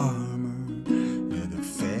in armor. You're the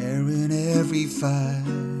fair in every fight.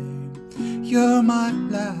 You're my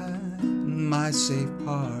life, my safe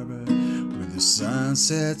harbor, where the sun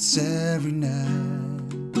sets every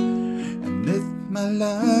night. And if my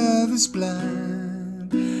love is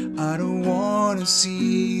blind, I don't wanna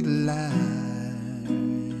see the light.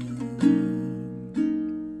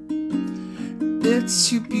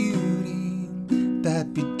 It's your beauty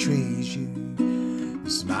that betrays you. Your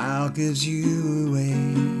smile gives you away.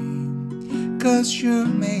 'Cause you're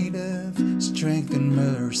made of strength and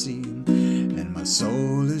mercy, and my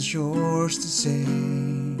soul is yours to say.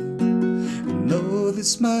 I know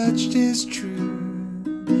this much is true.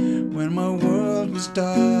 When my world was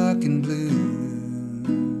dark and blue,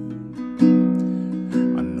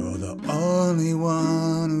 I know the only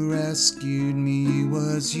one who rescued me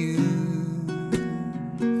was you.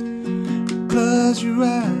 Close your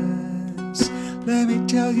eyes, let me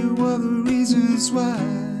tell you all the reasons why.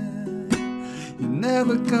 You're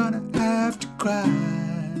never gonna have to cry,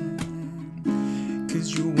 'cause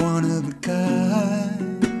you're one of a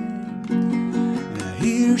kind. Now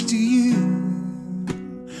here's to you,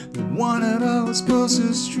 the one that always pulls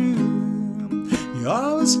us through. You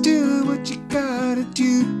always do what you gotta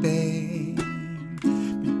do, babe,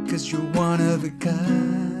 because you're one of a kind.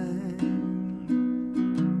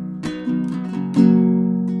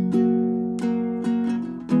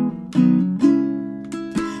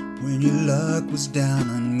 When your luck was down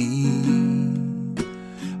on me.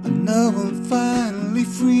 I know I'm finally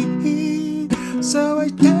free, so I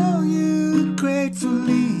tell you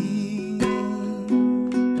gratefully.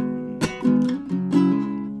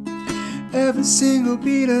 Every single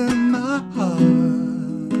beat of my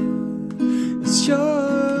heart is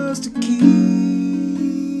yours to keep.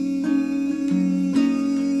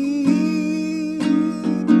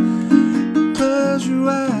 Close your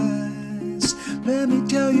eyes, let me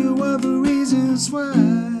tell you all the reasons why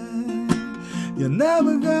you're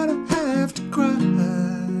never gonna have to cry,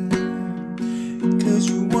 'cause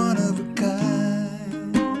you're one of a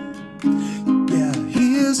kind. Yeah,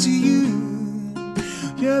 here's to you.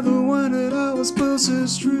 You're the one that always pulls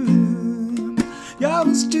us through. You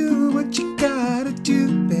always do what you gotta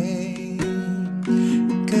do, babe,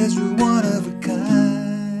 'cause we're one of a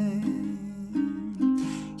kind.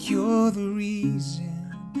 You're the reason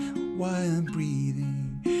why I'm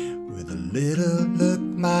breathing with a little look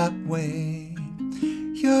my way.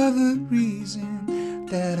 You're the reason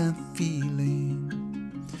that I'm feeling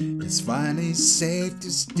it's finally safe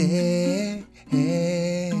to stay.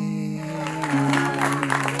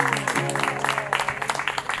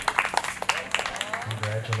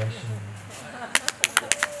 Congratulations.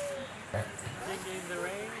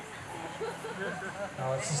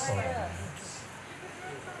 Oh, it's a slow dance.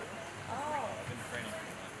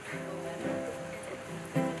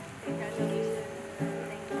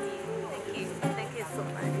 Thank you so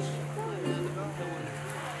much.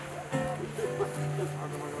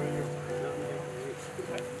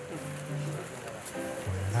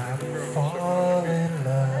 When I fall in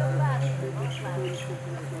love,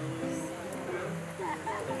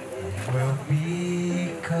 we'll be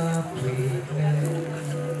completely,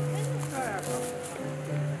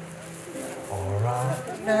 or I'll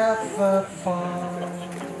never fall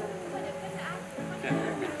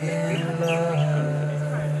in love.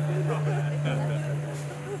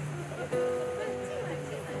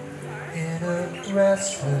 In a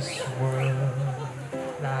restless world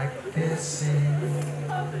like this is,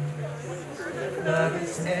 love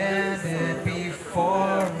is ended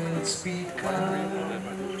before it's begun,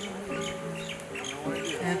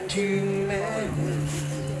 and too many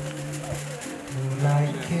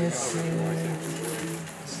moonlight kisses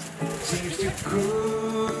seems to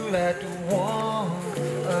cool at the warmth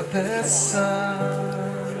of the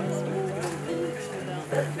sun.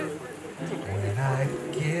 When I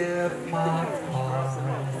give my heart,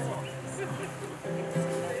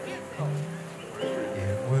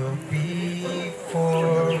 it will be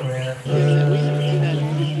forever,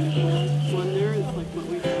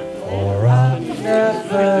 or I'll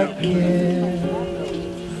never give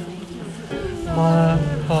my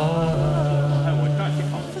heart.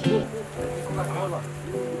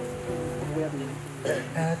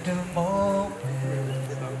 At the moment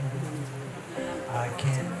I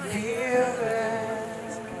can feel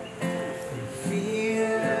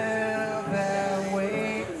that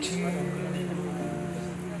way too.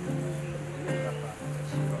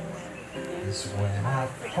 Is when I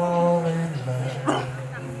fall in love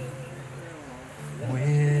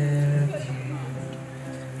with you.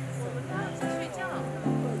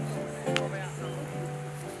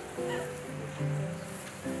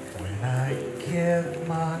 When I give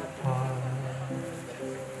my heart,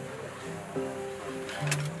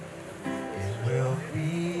 it will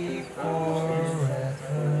be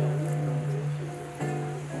forever,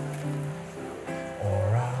 or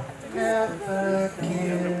I'll never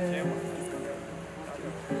give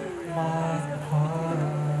my heart.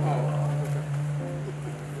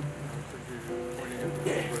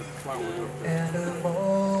 In a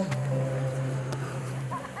moment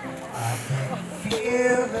I can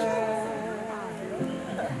feel that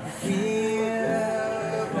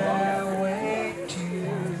way too.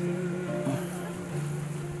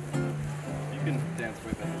 You can dance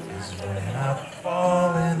with it. Is when I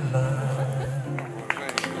fall in love.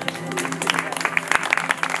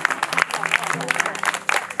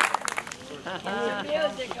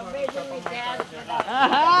 Music will make me dance.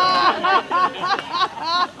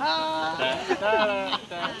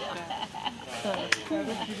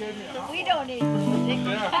 We don't need music.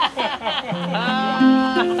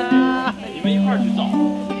 你们一块儿去找。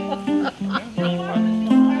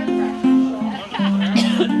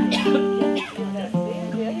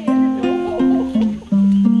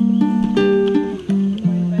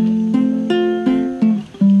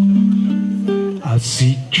 I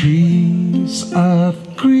see trees of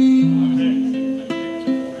green,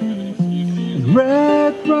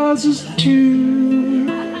 red roses too.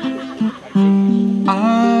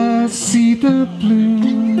 I see the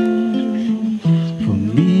blue for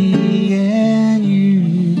me and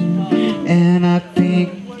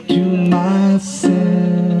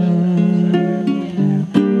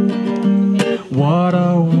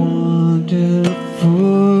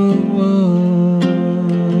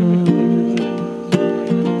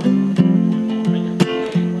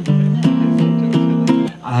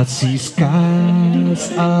I see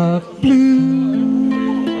skies of blue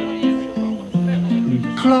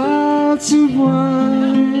and clouds of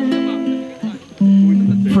white,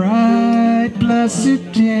 the bright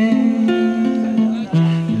blessed day,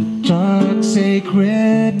 the dark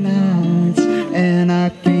sacred nights, and I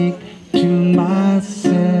think to myself,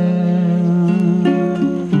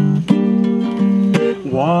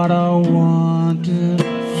 what a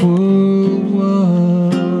wonderful world.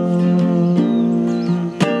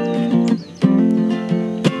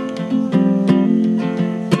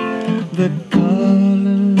 The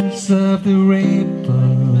colors of the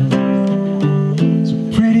rainbow, so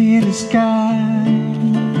pretty in the sky,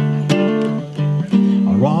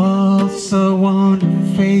 are also on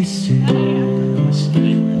the faces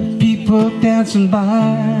of people dancing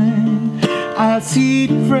by. I see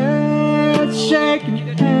friends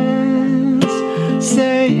shaking hands,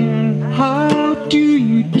 saying, how do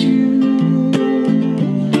you do?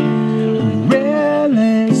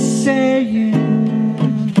 Really saying,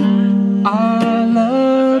 I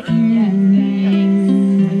love you.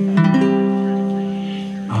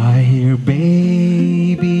 I hear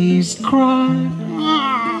babies cry,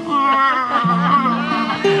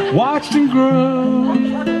 watch them grow,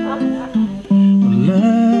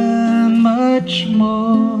 learn much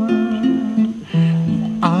more than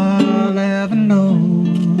I'll ever know,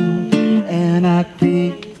 and I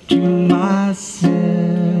think to myself,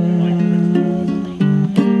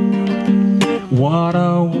 what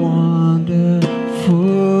a wonderful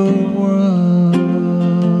world.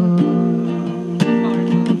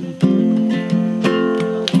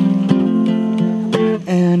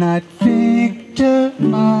 And I think to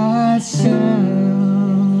myself,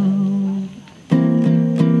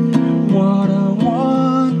 what a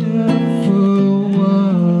wonderful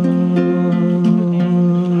world.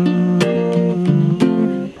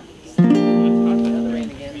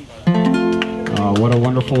 Oh, what a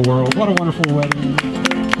wonderful world. What a wonderful wedding.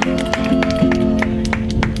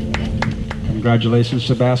 Congratulations,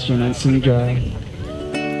 Sebastian and Sinjai.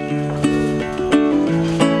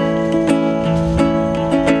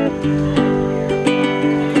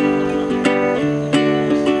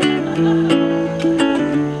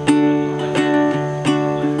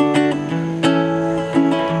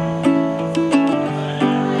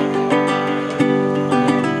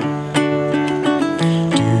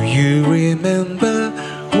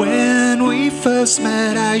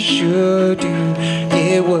 Met, I sure do.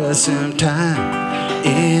 It was sometime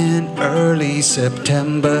in early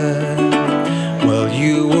September. Well,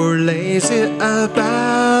 you were lazy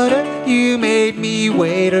about it, you made me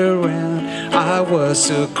wait around. I was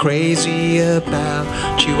so crazy about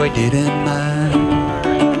you, I didn't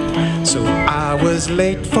mind. So I was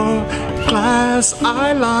late for class,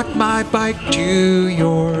 I locked my bike to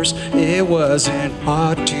yours. It wasn't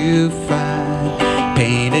hard to find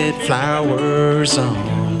painted flowers on.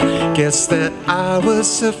 Guess that I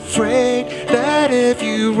was afraid that if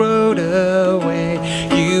you rode away,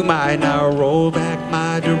 you might not roll back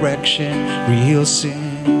my direction real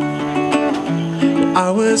soon. I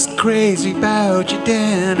was crazy about you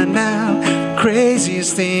then, and now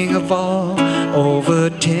craziest thing of all, over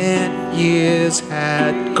 10 years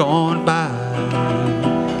had gone by,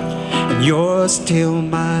 and you're still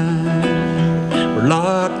mine. We're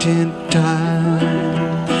locked in time.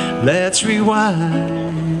 Let's rewind.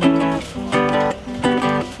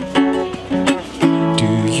 Do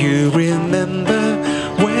you remember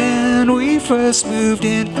when we first moved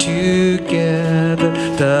in together?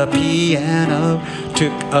 The piano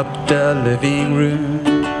took up the living room.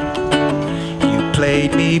 You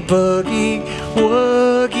played me boogie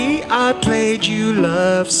woogie, I played you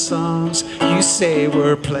love songs. You say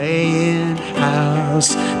we're playing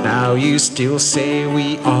house, now you still say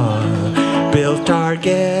we are. Built our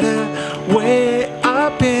getaway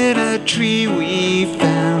up in a tree we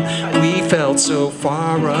found. We felt so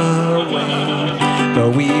far away,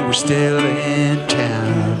 but we were still in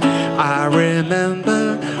town. I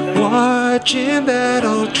remember watching that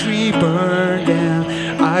old tree burn down.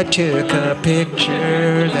 I took a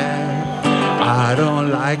picture that I don't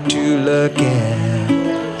like to look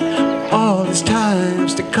at. All these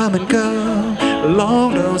times to come and go,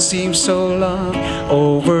 long don't seem so long.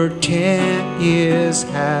 Over 10 years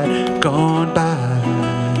had gone by.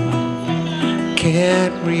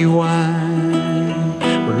 Can't rewind,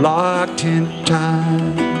 we're locked in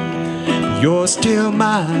time. You're still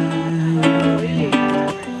mine.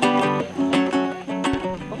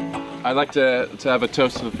 I'd like to have a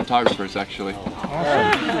toast to the photographers, actually.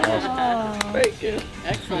 Awesome. Thank you.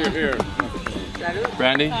 Excellent. You're here.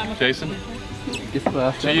 Brandy, Jason.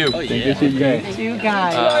 To you. Thank you, Shijin. To you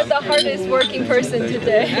guys. You are the hardest working person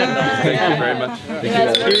today. Thank you very much.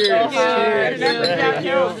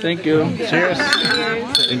 Thank you. Cheers.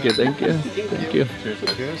 Thank you. Thank you. Thank you. Cheers.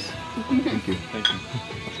 Cheers. Thank you. Thank you.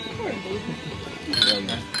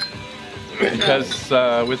 Because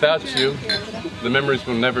without you, the memories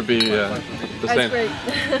will never be the same. That's great.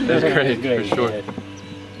 That's great, for sure.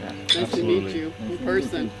 Nice to meet you in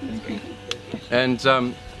person. And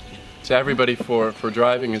to everybody for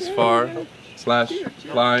driving as far,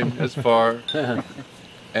 /flying as far,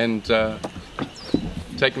 and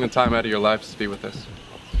taking the time out of your lives to be with us.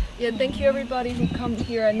 Yeah, thank you everybody who come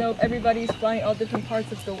here. I know everybody's flying all different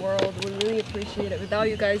parts of the world. We really appreciate it. Without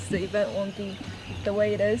you guys, the event won't be the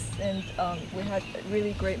way it is, and we had a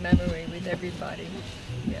really great memory with everybody.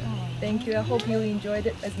 Yeah, thank you. I hope you enjoyed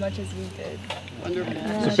it as much as we did. Wonderful.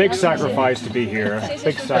 It's a big sacrifice to be here.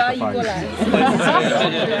 Big sacrifice.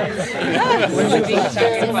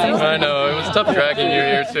 I know, it was tough dragging you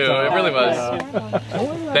here too. It really was.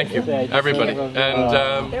 Thank you, everybody.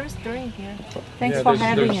 And there's drink here. Thanks for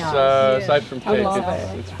having us. Aside from cake,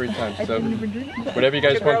 it's free time. So whatever you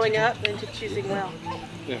guys want. Growing up and to choosing well.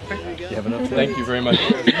 Yeah. Thank you very much.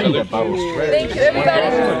 Thank you,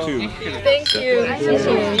 everybody. Thank you.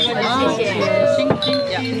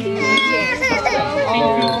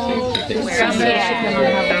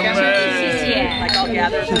 Like all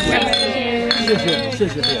gathered.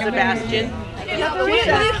 Sebastian. All the ladies,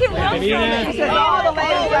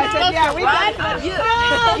 I said, yeah, we got you.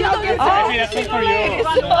 That's for you.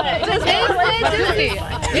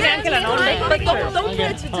 But don't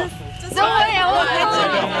get to just. No, I won't.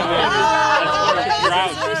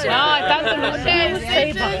 No, I thought the would stay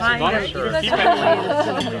behind.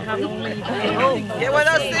 Get with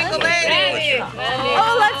us, single ladies.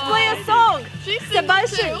 Oh, let's play a song.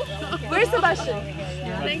 Sebastian. Where's Sebastian?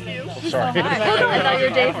 Thank you. Sorry. Hold on. I thought you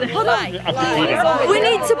were Jason. Hold on. We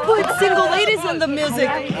need to put single ladies in the music.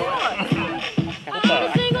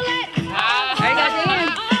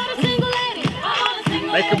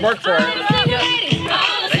 Make them work for it.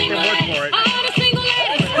 Make them work for it.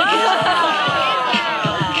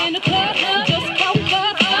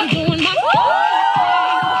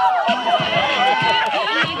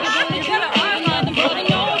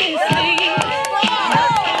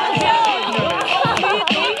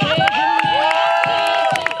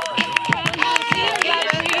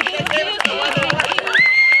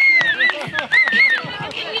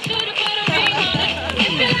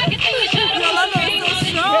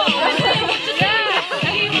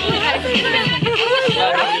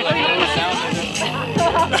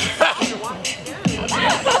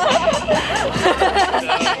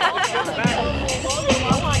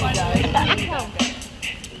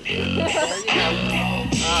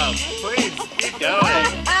 Please keep going.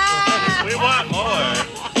 We want more.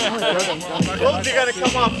 Well, you gotta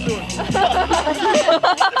come off soon.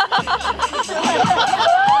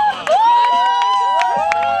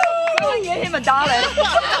 Someone give him $1.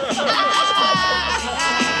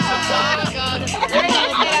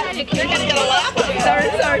 You're gonna get a laugh. Sorry.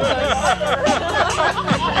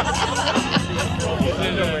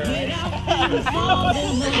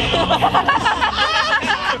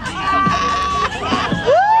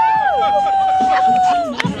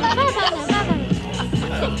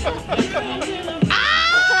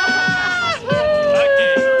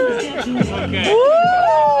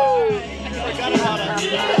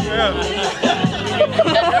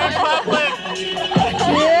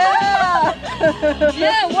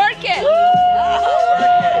 Yeah, work it.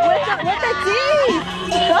 With the teeth.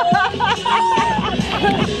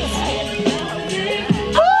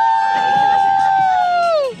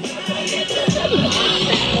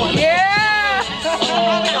 Yeah.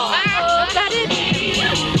 That is.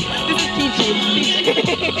 This is peachy.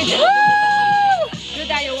 Good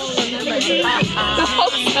that you won't remember.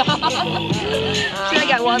 Should I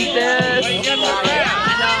get one this?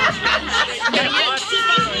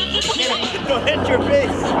 Don't hit your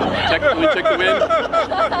face. Check the wind.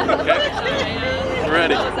 Okay. We're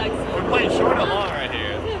ready. We're playing short or long right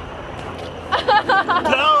here.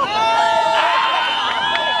 No!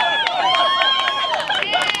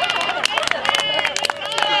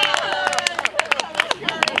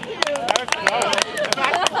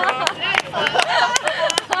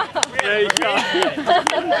 There you go.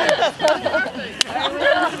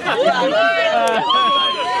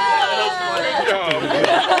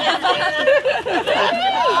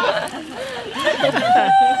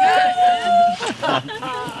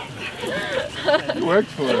 You worked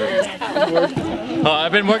for it. Oh,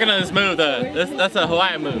 I've been working on this move. That's a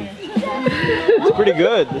Hawaiian move. It's pretty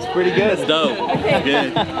good. It's pretty good. It's dope.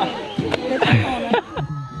 Okay. Good.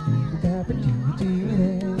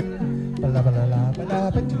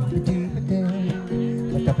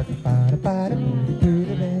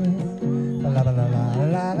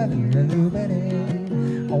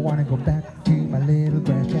 I wanna go back to my little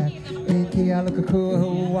grass shack in Kukui,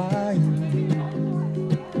 Hawaii.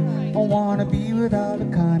 I wanna be with all the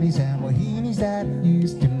Connies and Wahinis that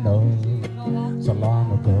used to know so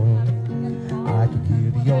long ago. I can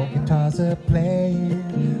hear the old guitars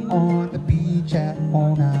playing on the beach at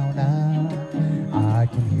Onau. I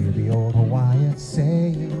can hear the old Hawaiians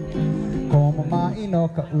saying, Como mai no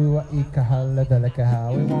ka ua I ka hala veleka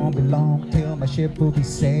how it won't be long till my ship will be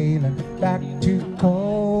sailing back to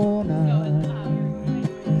Kona.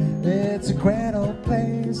 It's a grand old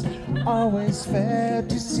place, always fair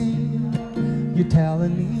to see. You're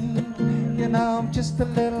telling me, you know, I'm just a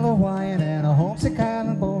little Hawaiian and a homesick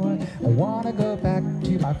island boy. I wanna go back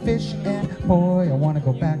to my fishing and boy, I wanna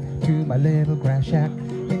go back to my little grass shack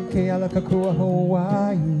in Kealakekua,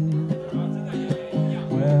 Hawaii.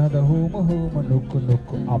 Where the huma huma nuku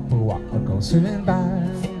nuku apua go swimming by.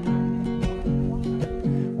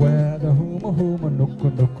 Where the huma huma nuku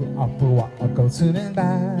nuku apua go swimming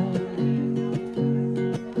by.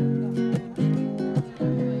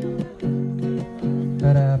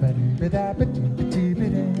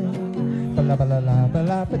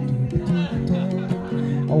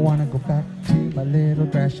 I wanna go back to my little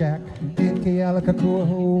grass shack in Kealakekua,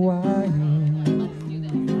 Hawaii.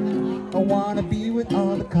 I wanna be with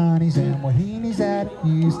all the Connies and Wahinis that I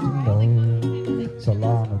used to know so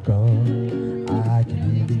long ago. I can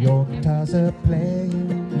hear the old guitars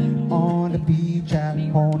playing on the beach at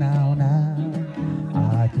Onau.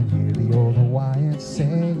 I can hear the old Hawaiians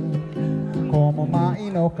saying, Como mai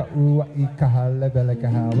no ka ua I ka hala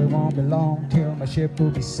veleka how it won't be long till my ship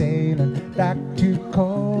will be sailing back to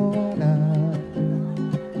Kona.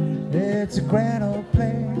 It's a grand old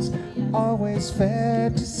place, always fair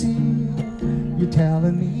to see. You're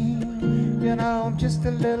telling me, you know, I'm just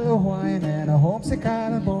a little Hawaiian and a homesick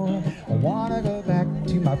island boy. I wanna go back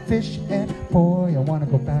to my fish and boy. I wanna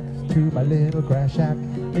go back to my little grass shack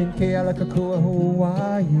in Kealakekua,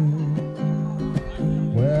 Hawaii.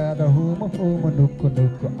 Where the huma huma nuku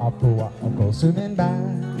nuku apua go swimming by.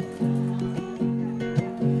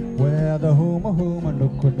 Where the huma huma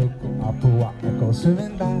nuku nuku apua go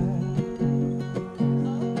swimming by.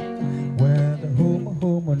 Where the huma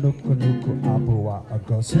huma nuku nuku apua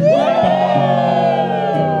go swimming by.